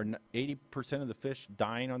 are 80% of the fish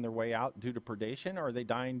dying on their way out due to predation, or are they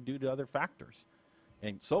dying due to other factors?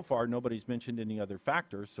 And so far, nobody's mentioned any other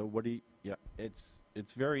factors. So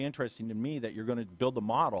it's very interesting to me that you're going to build a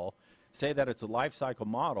model, say that it's a life cycle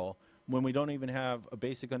model, when we don't even have a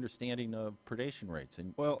basic understanding of predation rates.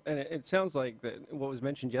 And well, and it sounds like that what was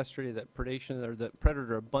mentioned yesterday, that predation or that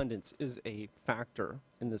predator abundance is a factor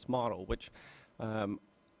in this model, which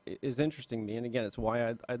is interesting to me. And again, it's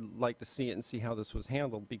why I'd like to see it and see how this was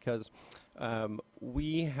handled, because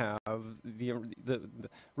we have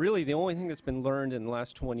really the only thing that's been learned in the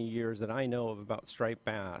last 20 years that I know of about striped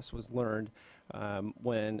bass was learned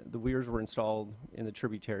when the weirs were installed in the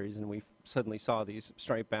tributaries, and we suddenly saw these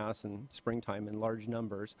striped bass in springtime in large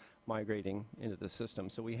numbers migrating into the system.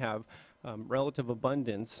 So we have relative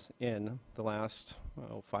abundance in the last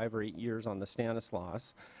 5 or 8 years on the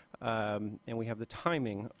Stanislaus, and we have the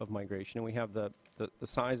timing of migration, and we have the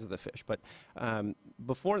size of the fish. But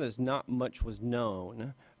before this, not much was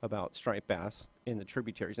known about striped bass in the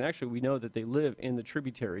tributaries. And actually, we know that they live in the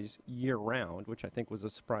tributaries year-round, which I think was a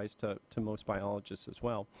surprise to most biologists as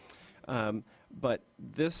well. But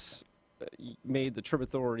this made the Trib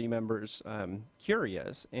Authority members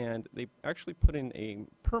curious, and they actually put in a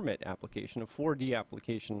permit application, a 4D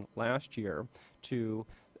application last year, to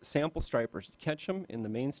sample stripers, to catch them in the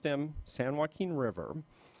main stem San Joaquin River,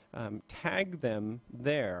 tag them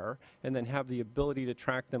there, and then have the ability to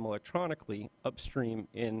track them electronically upstream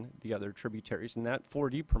in the other tributaries. And that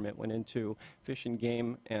 4D permit went into Fish and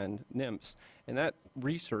Game and NIMS. And that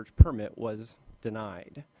research permit was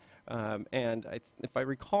denied. And if I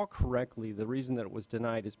recall correctly, the reason that it was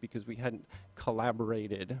denied is because we hadn't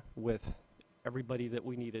collaborated with everybody that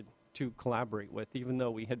we needed to collaborate with, even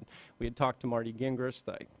though we had talked to Marty Gingras,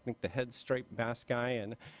 I think the head striped bass guy,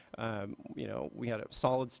 and you know, we had a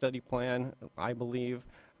solid study plan, I believe.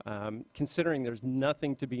 Considering there's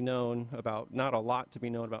nothing to be known about, not a lot to be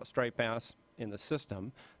known about striped bass in the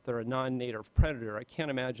system, they're a non-native predator. I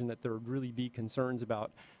can't imagine that there would really be concerns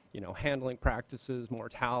about, you know, handling practices,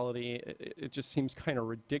 mortality. It just seems kind of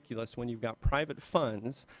ridiculous when you've got private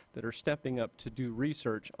funds that are stepping up to do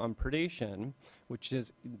research on predation, which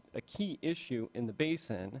is a key issue in the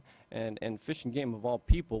basin, and Fish and Game of all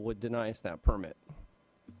people would deny us that permit.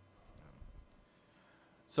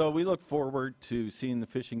 So we look forward to seeing the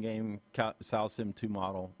fishing game SALSIM 2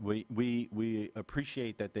 model. We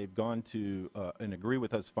appreciate that they've gone to and agree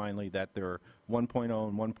with us finally that their 1.0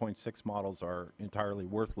 and 1.6 models are entirely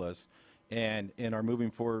worthless and are moving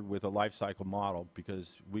forward with a life cycle model,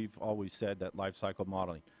 because we've always said that life cycle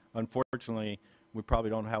modeling. Unfortunately, we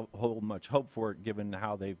probably don't hold much hope for it given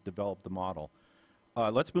how they've developed the model.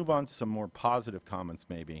 Let's move on to some more positive comments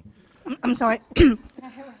maybe. I'm sorry.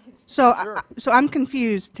 So I'm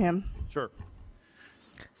confused, Tim. Sure.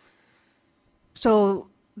 So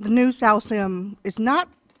the new SALSIM is not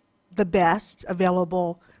the best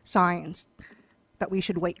available science that we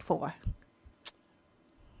should wait for.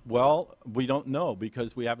 Well, we don't know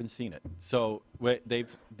because we haven't seen it. So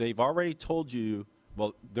they've already told you,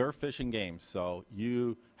 well, they're fishing games, so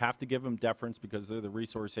you have to give them deference because they're the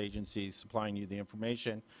resource agencies supplying you the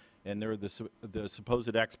information, and they're the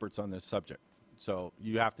supposed experts on this subject. So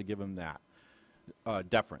you have to give them that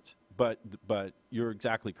deference. But you're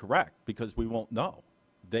exactly correct, because we won't know.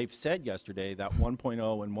 They've said yesterday that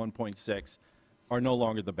 1.0 and 1.6 are no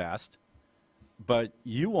longer the best, but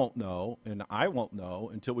you won't know, and I won't know,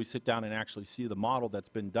 until we sit down and actually see the model that's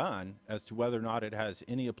been done as to whether or not it has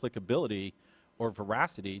any applicability or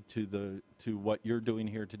veracity to what you're doing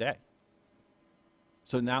here today.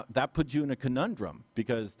 So now that puts you in a conundrum,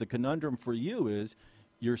 because the conundrum for you is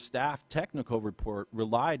your staff technical report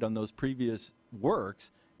relied on those previous works,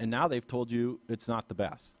 and now they've told you it's not the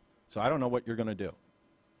best. So I don't know what you're going to do.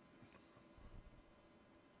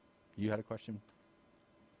 You had a question?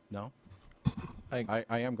 No? I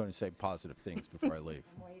am going to say positive things before I leave.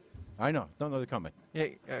 I know. No, they're coming.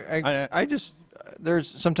 Yeah, I just, there's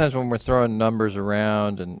sometimes when we're throwing numbers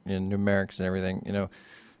around and numerics and everything, you know,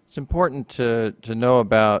 it's important to know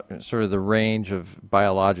about sort of the range of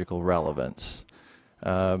biological relevance.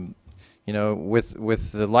 You know,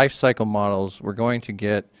 with the life cycle models, we're going to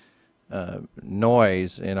get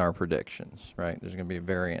noise in our predictions, right? There's going to be a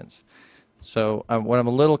variance. So what I'm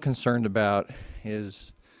a little concerned about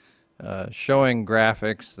is showing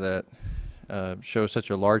graphics that show such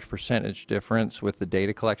a large percentage difference with the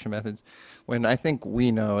data collection methods, when I think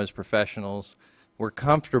we know as professionals we're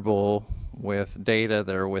comfortable with data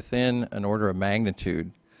that are within an order of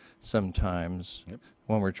magnitude sometimes. Yep.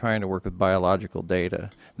 When we're trying to work with biological data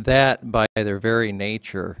that by their very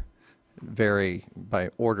nature vary by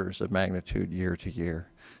orders of magnitude year to year.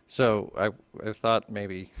 So I thought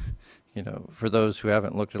maybe, you know, for those who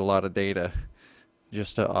haven't looked at a lot of data,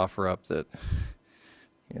 just to offer up that,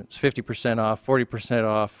 you know, it's 50% off, 40%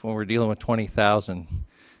 off when we're dealing with 20,000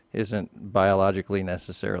 isn't biologically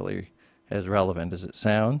necessarily as relevant as it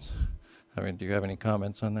sounds. I mean, do you have any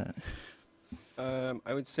comments on that?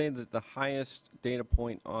 I would say that the highest data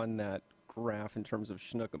point on that graph in terms of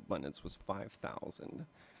Chinook abundance was 5,000.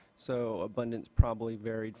 So abundance probably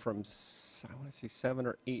varied from, I want to say 700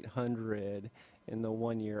 or 800 in the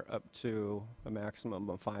 1 year up to a maximum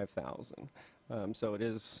of 5,000. So it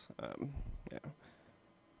is, yeah.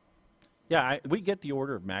 Yeah, we get the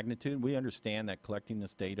order of magnitude. We understand that collecting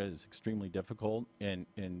this data is extremely difficult,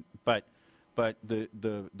 but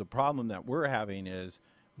the problem that we're having is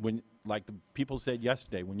when, like the people said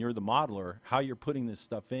yesterday, when you're the modeler, how you're putting this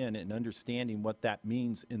stuff in and understanding what that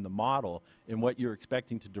means in the model and what you're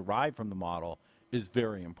expecting to derive from the model is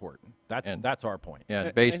very important. That's our point. Yeah,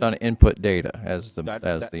 based on input data, as the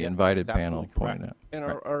yeah, invited panel pointed correct. out. And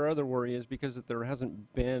our other worry is because there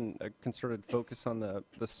hasn't been a concerted focus on the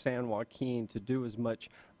San Joaquin to do as much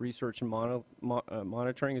research and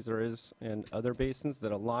monitoring as there is in other basins,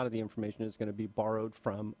 that a lot of the information is going to be borrowed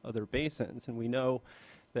from other basins. And we know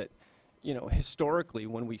that, you know, historically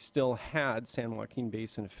when we still had San Joaquin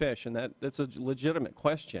Basin fish, and that's a legitimate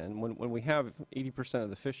question, when we have 80% of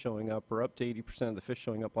the fish showing up, or up to 80% of the fish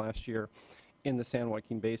showing up last year in the San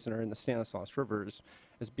Joaquin Basin or in the Stanislaus Rivers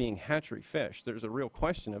as being hatchery fish, there's a real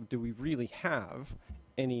question of, do we really have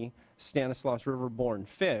any Stanislaus River-borne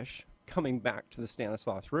fish coming back to the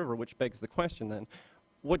Stanislaus River, which begs the question then,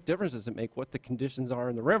 what difference does it make what the conditions are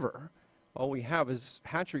in the river? All we have is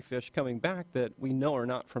hatchery fish coming back that we know are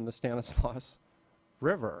not from the Stanislaus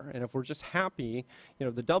River. And if we're just happy, you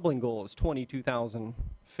know, the doubling goal is 22,000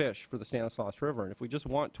 fish for the Stanislaus River. And if we just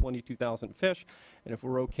want 22,000 fish, and if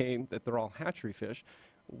we're okay that they're all hatchery fish,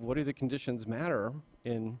 what do the conditions matter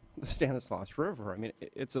in the Stanislaus River? I mean,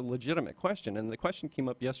 it's a legitimate question. And the question came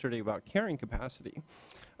up yesterday about carrying capacity.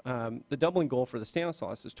 The doubling goal for the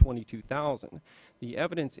Stanislaus is 22,000. The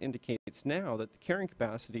evidence indicates now that the carrying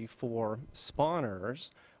capacity for spawners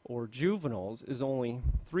or juveniles is only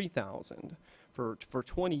 3,000. For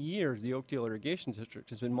 20 years, the Oakdale Irrigation District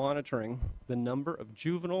has been monitoring the number of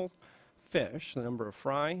juvenile fish, the number of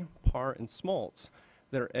fry, par, and smolts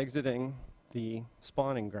that are exiting the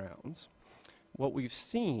spawning grounds, what we've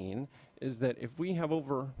seen is that if we have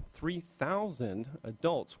over 3,000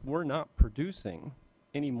 adults, we're not producing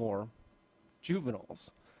any more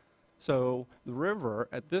juveniles. So the river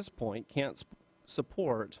at this point can't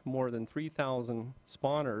support more than 3,000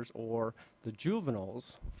 spawners or the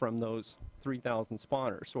juveniles from those 3,000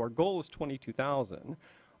 spawners. So our goal is 22,000.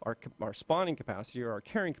 Our spawning capacity or our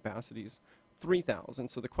carrying capacity is 3,000.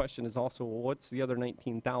 So the question is also, well, what's the other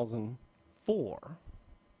 19,000 for?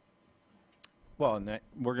 Well, and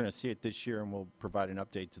we're going to see it this year, and we'll provide an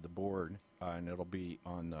update to the board, and it'll be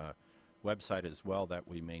on the website as well that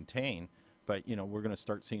we maintain. But, you know, we're going to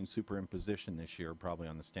start seeing superimposition this year, probably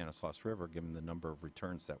on the Stanislaus River, given the number of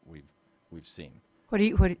returns that we've seen.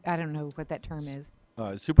 I don't know what that term is.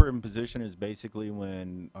 Superimposition is basically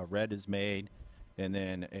when a red is made, and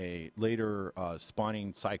then a later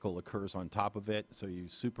spawning cycle occurs on top of it. So you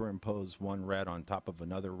superimpose one red on top of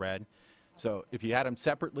another red. So if you had them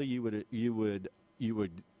separately, you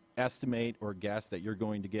would estimate or guess that you're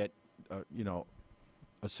going to get, you know,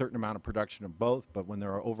 a certain amount of production of both. But when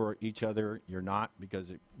they're over each other, you're not,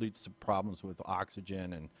 because it leads to problems with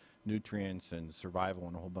oxygen and nutrients and survival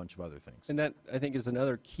and a whole bunch of other things. And that, I think, is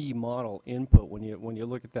another key model input when you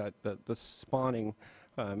look at that the spawning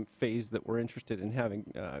phase that we're interested in having.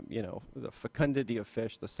 You know, the fecundity of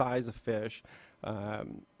fish, the size of fish,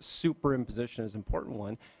 superimposition is an important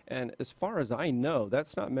one. And as far as I know,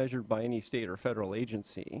 that's not measured by any state or federal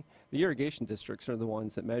agency. The irrigation districts are the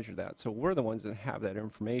ones that measure that. So we're the ones that have that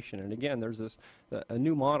information. And again, there's a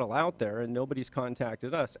new model out there, and nobody's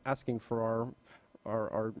contacted us asking for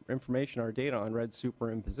our information, our data on red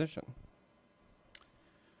superimposition.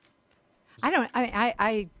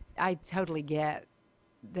 I totally get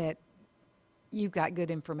that you've got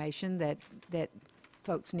good information that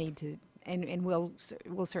folks need to, and we'll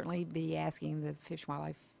certainly be asking the Fish and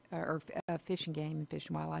Wildlife or Fish and Game and Fish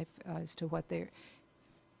and Wildlife as to what they're,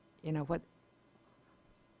 you know,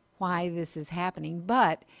 why this is happening,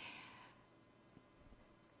 but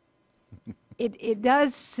it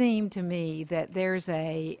does seem to me that there's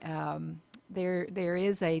a there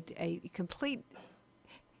is a complete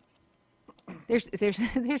there's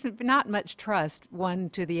not much trust one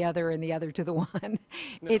to the other and the other to the one.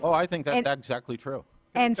 I think that's exactly true.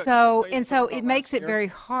 And so it makes it very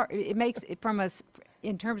hard. It makes it from us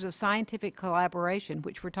in terms of scientific collaboration,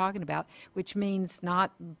 which we're talking about, which means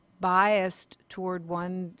not biased toward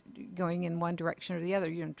one going in one direction or the other,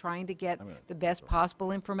 you know, trying to get the best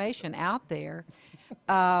possible information out there.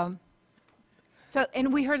 So,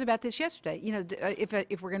 and we heard about this yesterday, you know,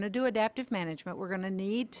 if we're going to do adaptive management, we're going to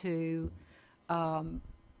need to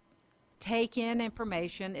take in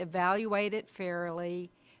information, evaluate it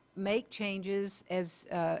fairly, make changes as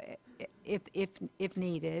if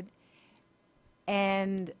needed,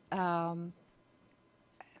 and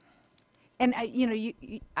you know,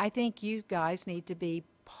 I think you guys need to be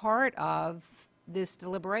part of this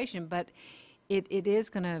deliberation, but it is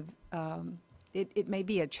going to, it may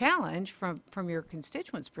be a challenge from your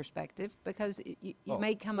constituents' perspective, because you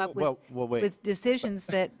may come up with decisions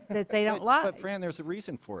that they don't like. But Fran, there's a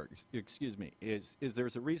reason for it. Excuse me. Is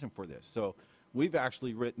there's a reason for this? So we've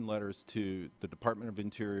actually written letters to the Department of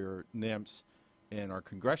Interior, NIMS, and our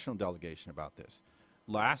congressional delegation about this.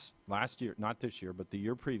 Last year, not this year, but the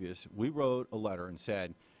year previous, we wrote a letter and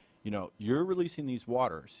said, you know, you're releasing these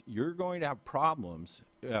waters. You're going to have problems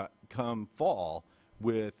come fall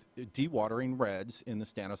with dewatering reds in the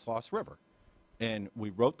Stanislaus River. And we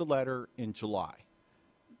wrote the letter in July.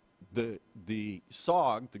 The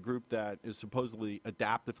SWRCB, the group that is supposedly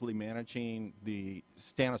adaptively managing the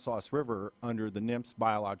Stanislaus River under the NIMS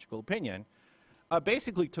biological opinion,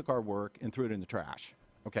 basically took our work and threw it in the trash.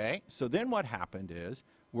 Okay, so then what happened is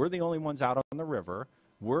we're the only ones out on the river.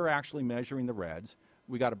 We're actually measuring the reds.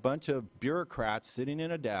 We got a bunch of bureaucrats sitting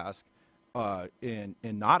in a desk and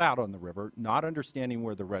not out on the river, not understanding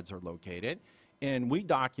where the reds are located. And we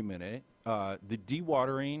documented the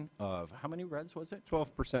dewatering of, how many reds was it?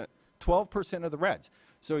 12%. 12% of the reds.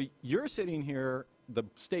 So you're sitting here, the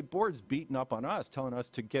state board's beating up on us, telling us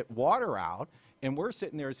to get water out, and we're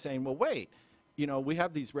sitting there saying, well, wait. You know, we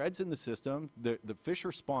have these reds in the system, the fish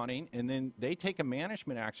are spawning, and then they take a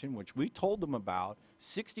management action, which we told them about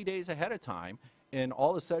 60 days ahead of time, and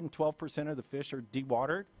all of a sudden 12% of the fish are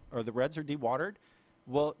dewatered, or the reds are dewatered.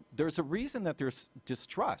 Well, there's a reason that there's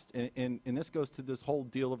distrust, and this goes to this whole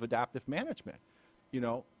deal of adaptive management. You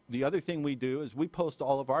know, the other thing we do is we post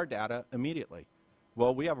all of our data immediately.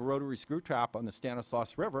 Well, we have a rotary screw trap on the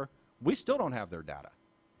Stanislaus River. We still don't have their data,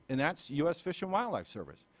 and that's U.S. Fish and Wildlife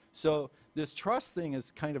Service. So this trust thing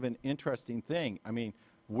is kind of an interesting thing. I mean,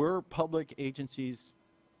 we're public agencies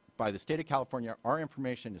by the state of California. Our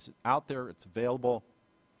information is out there. It's available.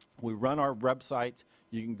 We run our website.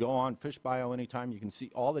 You can go on FishBio anytime. You can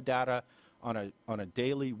see all the data on a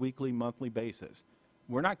daily, weekly, monthly basis.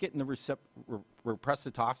 We're not getting the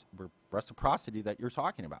reciprocity that you're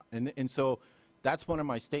talking about. And so that's one of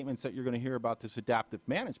my statements that you're going to hear about this adaptive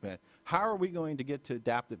management. How are we going to get to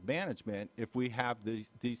adaptive management if we have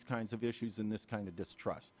these kinds of issues and this kind of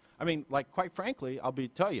distrust? I mean, like, quite frankly,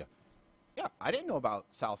 tell you, yeah, I didn't know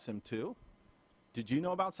about SalSim 2. Did you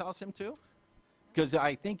know about SalSim 2? Because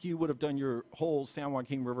I think you would have done your whole San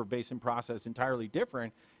Joaquin River Basin process entirely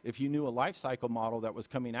different if you knew a life cycle model that was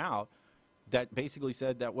coming out that basically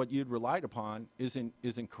said that what you'd relied upon isn't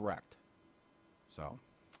correct. So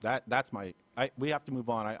that's my, we have to move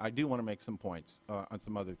on. I do want to make some points on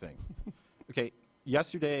some other things. Okay,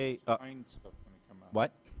 yesterday. Kind stuff going to come out.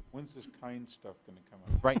 What? When's this kind stuff going to come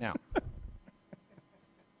out? Right now.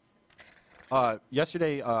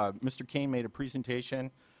 Yesterday, Mr. Kane made a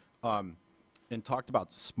presentation and talked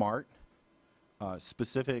about SMART,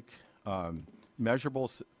 specific,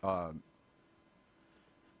 measurable,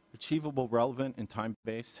 achievable, relevant, and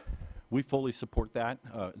time-based. We fully support that.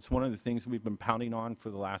 It's one of the things we've been pounding on for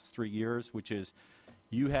the last 3 years, which is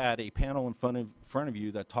you had a panel in front of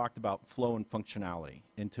you that talked about flow and functionality.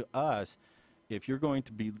 And to us, if you're going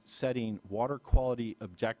to be setting water quality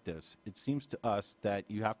objectives, it seems to us that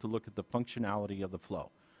you have to look at the functionality of the flow.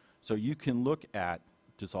 So you can look at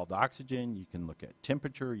dissolved oxygen, you can look at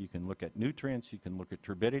temperature, you can look at nutrients, you can look at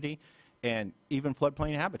turbidity, and even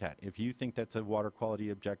floodplain habitat, if you think that's a water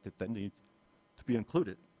quality objective that needs to be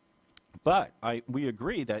included. But we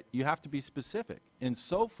agree that you have to be specific. And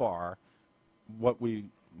so far, we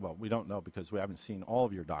don't know because we haven't seen all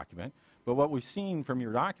of your document, but what we've seen from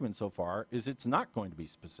your document so far is it's not going to be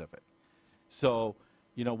specific. So,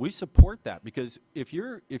 you know, we support that because if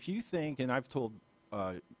you think, and I've told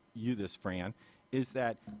you this, Fran, is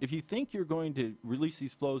that if you think you're going to release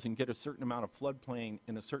these flows and get a certain amount of floodplain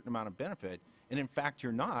and a certain amount of benefit, and in fact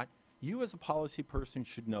you're not, you as a policy person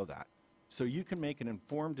should know that. So you can make an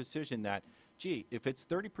informed decision that, gee, if it's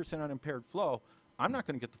 30% unimpaired flow, I'm not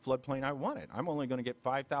going to get the floodplain I wanted. I'm only going to get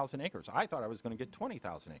 5,000 acres. I thought I was going to get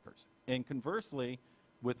 20,000 acres. And conversely,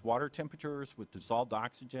 with water temperatures, with dissolved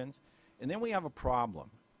oxygens, and then we have a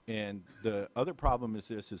problem. And the other problem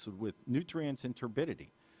is with nutrients and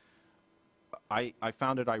turbidity. I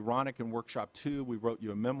found it ironic in Workshop 2, we wrote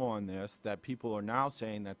you a memo on this, that people are now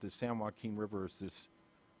saying that the San Joaquin River is this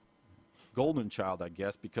golden child, I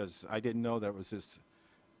guess, because I didn't know that was this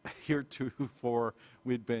heretofore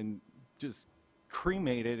we'd been just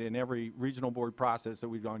cremated in every regional board process that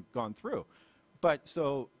we've gone through. But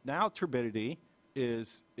so now turbidity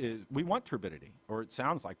is we want turbidity, or it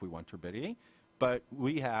sounds like we want turbidity, but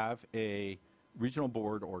we have a regional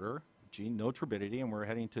board order, no turbidity, and we're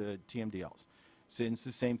heading to TMDLs. Since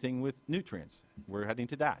the same thing with nutrients, we're heading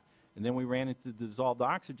to that. And then we ran into the dissolved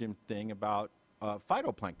oxygen thing about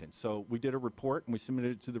phytoplankton. So we did a report and we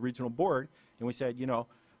submitted it to the regional board and we said, you know,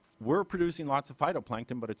 we're producing lots of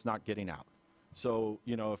phytoplankton, but it's not getting out. So,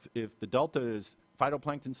 you know, if the delta is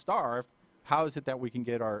phytoplankton starved, how is it that we can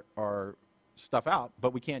get our stuff out?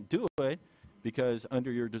 But we can't do it because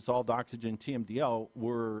under your dissolved oxygen TMDL,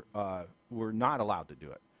 we're not allowed to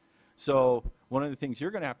do it. So one of the things you're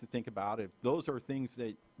going to have to think about, if those are things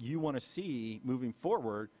that you want to see moving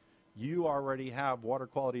forward, you already have water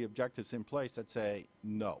quality objectives in place that say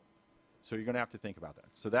no. So you're going to have to think about that.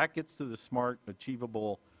 So that gets to the SMART,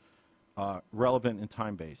 achievable, relevant, and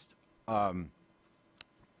time-based.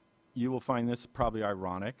 You will find this probably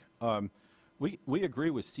ironic. We agree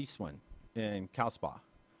with CSWN and CalSPA.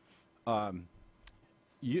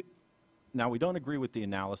 Now, we don't agree with the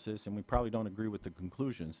analysis, and we probably don't agree with the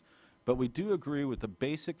conclusions, but we do agree with the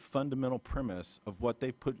basic fundamental premise of what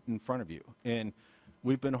they've put in front of you. And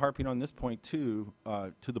we've been harping on this point, too,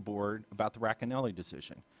 to the board about the Racanelli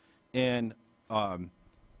decision. And I'm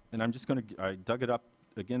just going to, I dug it up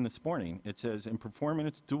again this morning. It says, in performing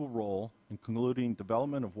its dual role in concluding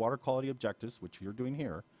development of water quality objectives, which you're doing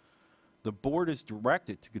here, the board is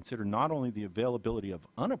directed to consider not only the availability of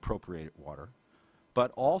unappropriated water,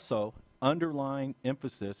 but also underlying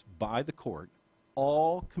emphasis by the court,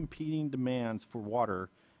 all competing demands for water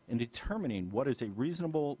in determining what is a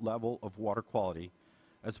reasonable level of water quality,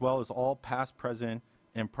 as well as all past, present,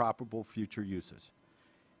 and probable future uses.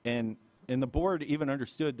 And the board even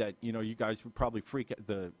understood that, you know, you guys would probably freak out.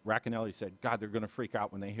 The Racanelli said, God, they're going to freak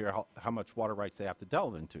out when they hear how much water rights they have to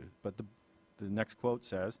delve into. But the next quote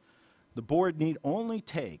says, the board need only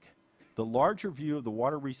take the larger view of the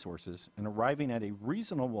water resources and arriving at a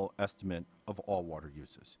reasonable estimate of all water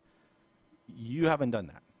uses. You haven't done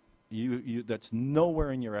that. That's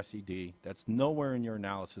nowhere in your SED. That's nowhere in your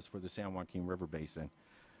analysis for the San Joaquin River Basin.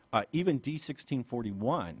 Even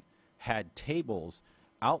D1CH01 had tables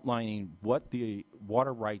outlining what the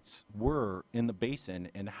water rights were in the basin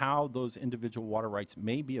and how those individual water rights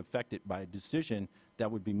may be affected by a decision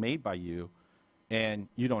that would be made by you, and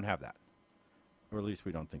you don't have that, or at least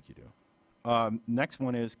we don't think you do. Next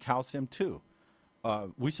one is calcium 2.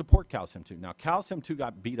 We support calcium 2. Now, calcium 2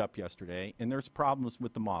 got beat up yesterday, and there's problems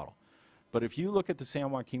with the model. But if you look at the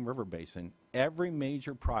San Joaquin River Basin, every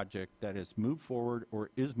major project that has moved forward or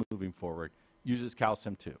is moving forward uses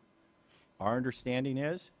calcium 2. Our understanding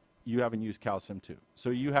is you haven't used calcium 2. So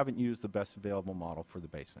you haven't used the best available model for the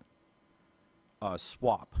basin.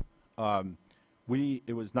 SWAP.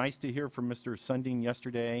 It was nice to hear from Mr. Sundin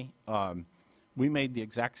yesterday. We made the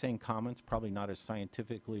exact same comments, probably not as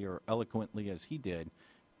scientifically or eloquently as he did,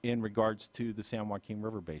 in regards to the San Joaquin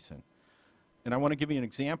River Basin. And I want to give you an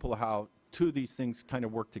example of how two of these things kind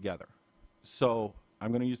of work together. So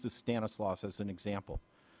I'm going to use the Stanislaus as an example.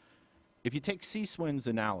 If you take C-SWIN's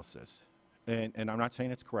analysis, and I'm not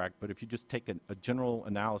saying it's correct, but if you just take a general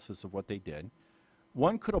analysis of what they did,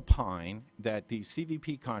 one could opine that the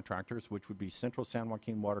CVP contractors, which would be Central San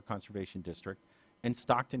Joaquin Water Conservation District and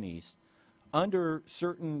Stockton East, under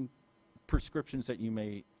certain prescriptions that you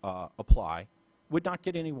may apply, would not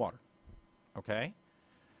get any water, okay?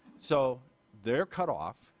 So they're cut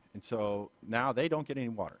off, and so now they don't get any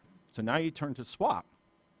water. So now you turn to SWAP.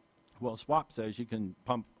 Well, SWAP says you can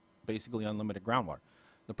pump basically unlimited groundwater.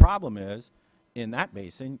 The problem is, in that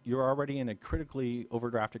basin, you're already in a critically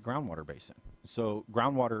overdrafted groundwater basin. So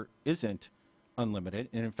groundwater isn't unlimited,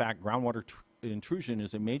 and in fact, groundwater intrusion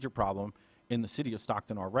is a major problem in the city of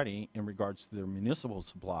Stockton already in regards to their municipal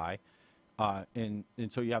supply, and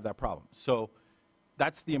so you have that problem. So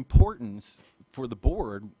that's the importance for the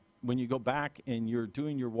board when you go back and you're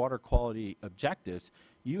doing your water quality objectives.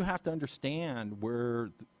 You have to understand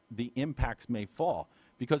where the impacts may fall,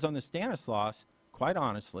 because on the Stanislaus, quite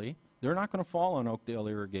honestly, they're not going to fall on Oakdale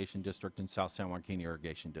Irrigation District and South San Joaquin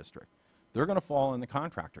Irrigation District. They're going to fall on the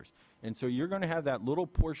contractors. And so you're going to have that little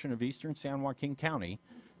portion of eastern San Joaquin County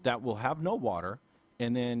that will have no water,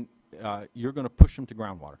 and then you're going to push them to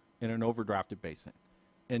groundwater in an overdrafted basin.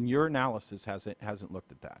 And your analysis hasn't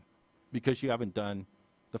looked at that because you haven't done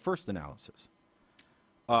the first analysis.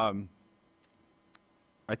 I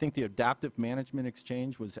think the adaptive management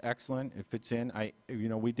exchange was excellent. It fits in.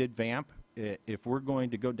 We did VAMP. If we're going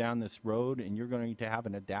to go down this road and you're going to have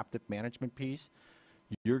an adaptive management piece,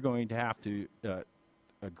 you're going to have to,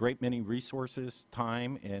 a great many resources,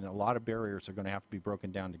 time, and a lot of barriers are going to have to be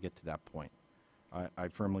broken down to get to that point. I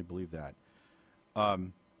firmly believe that.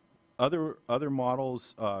 Other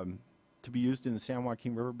models to be used in the San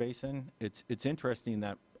Joaquin River Basin, it's interesting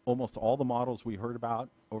that almost all the models we heard about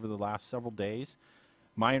over the last several days,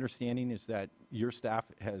 my understanding is that your staff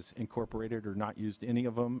has incorporated or not used any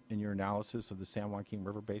of them in your analysis of the San Joaquin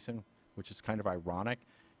River Basin, which is kind of ironic,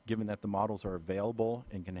 given that the models are available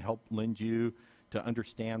and can help lend you to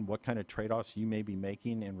understand what kind of trade-offs you may be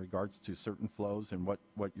making in regards to certain flows and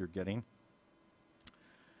what you're getting.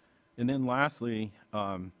 And then lastly,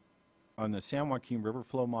 on the San Joaquin River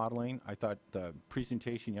flow modeling, I thought the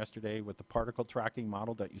presentation yesterday with the particle tracking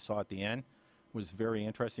model that you saw at the end was very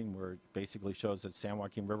interesting, where it basically shows that San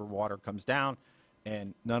Joaquin River water comes down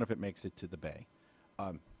and none of it makes it to the bay.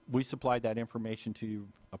 We supplied that information to you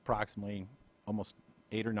approximately almost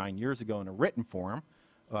 8 or 9 years ago in a written form,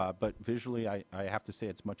 but visually I have to say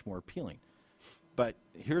it's much more appealing. But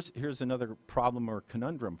here's another problem or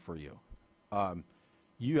conundrum for you.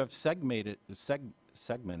 You have segmented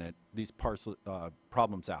these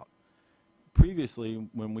problems out. Previously,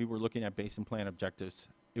 when we were looking at basin plan objectives,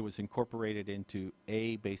 it was incorporated into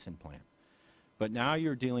a basin plan. But now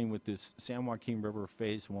you're dealing with this San Joaquin River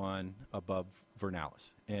Phase 1 above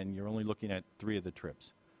Vernalis, and you're only looking at 3 of the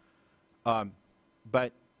trips.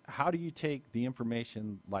 But how do you take the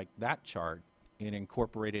information like that chart and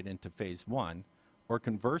incorporate it into Phase 1? Or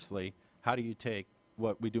conversely, how do you take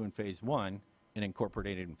what we do in Phase 1 and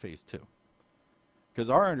incorporate it in Phase 2? Because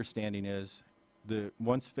our understanding is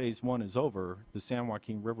once Phase 1 is over, the San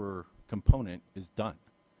Joaquin River component is done.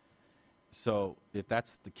 So if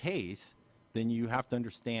that's the case, then you have to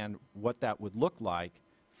understand what that would look like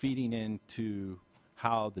feeding into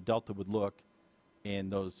how the delta would look in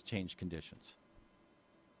those changed conditions.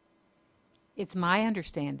 It's my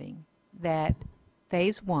understanding that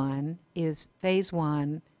Phase 1 is Phase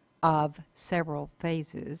 1 of several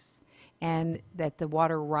phases, and that the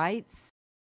water rights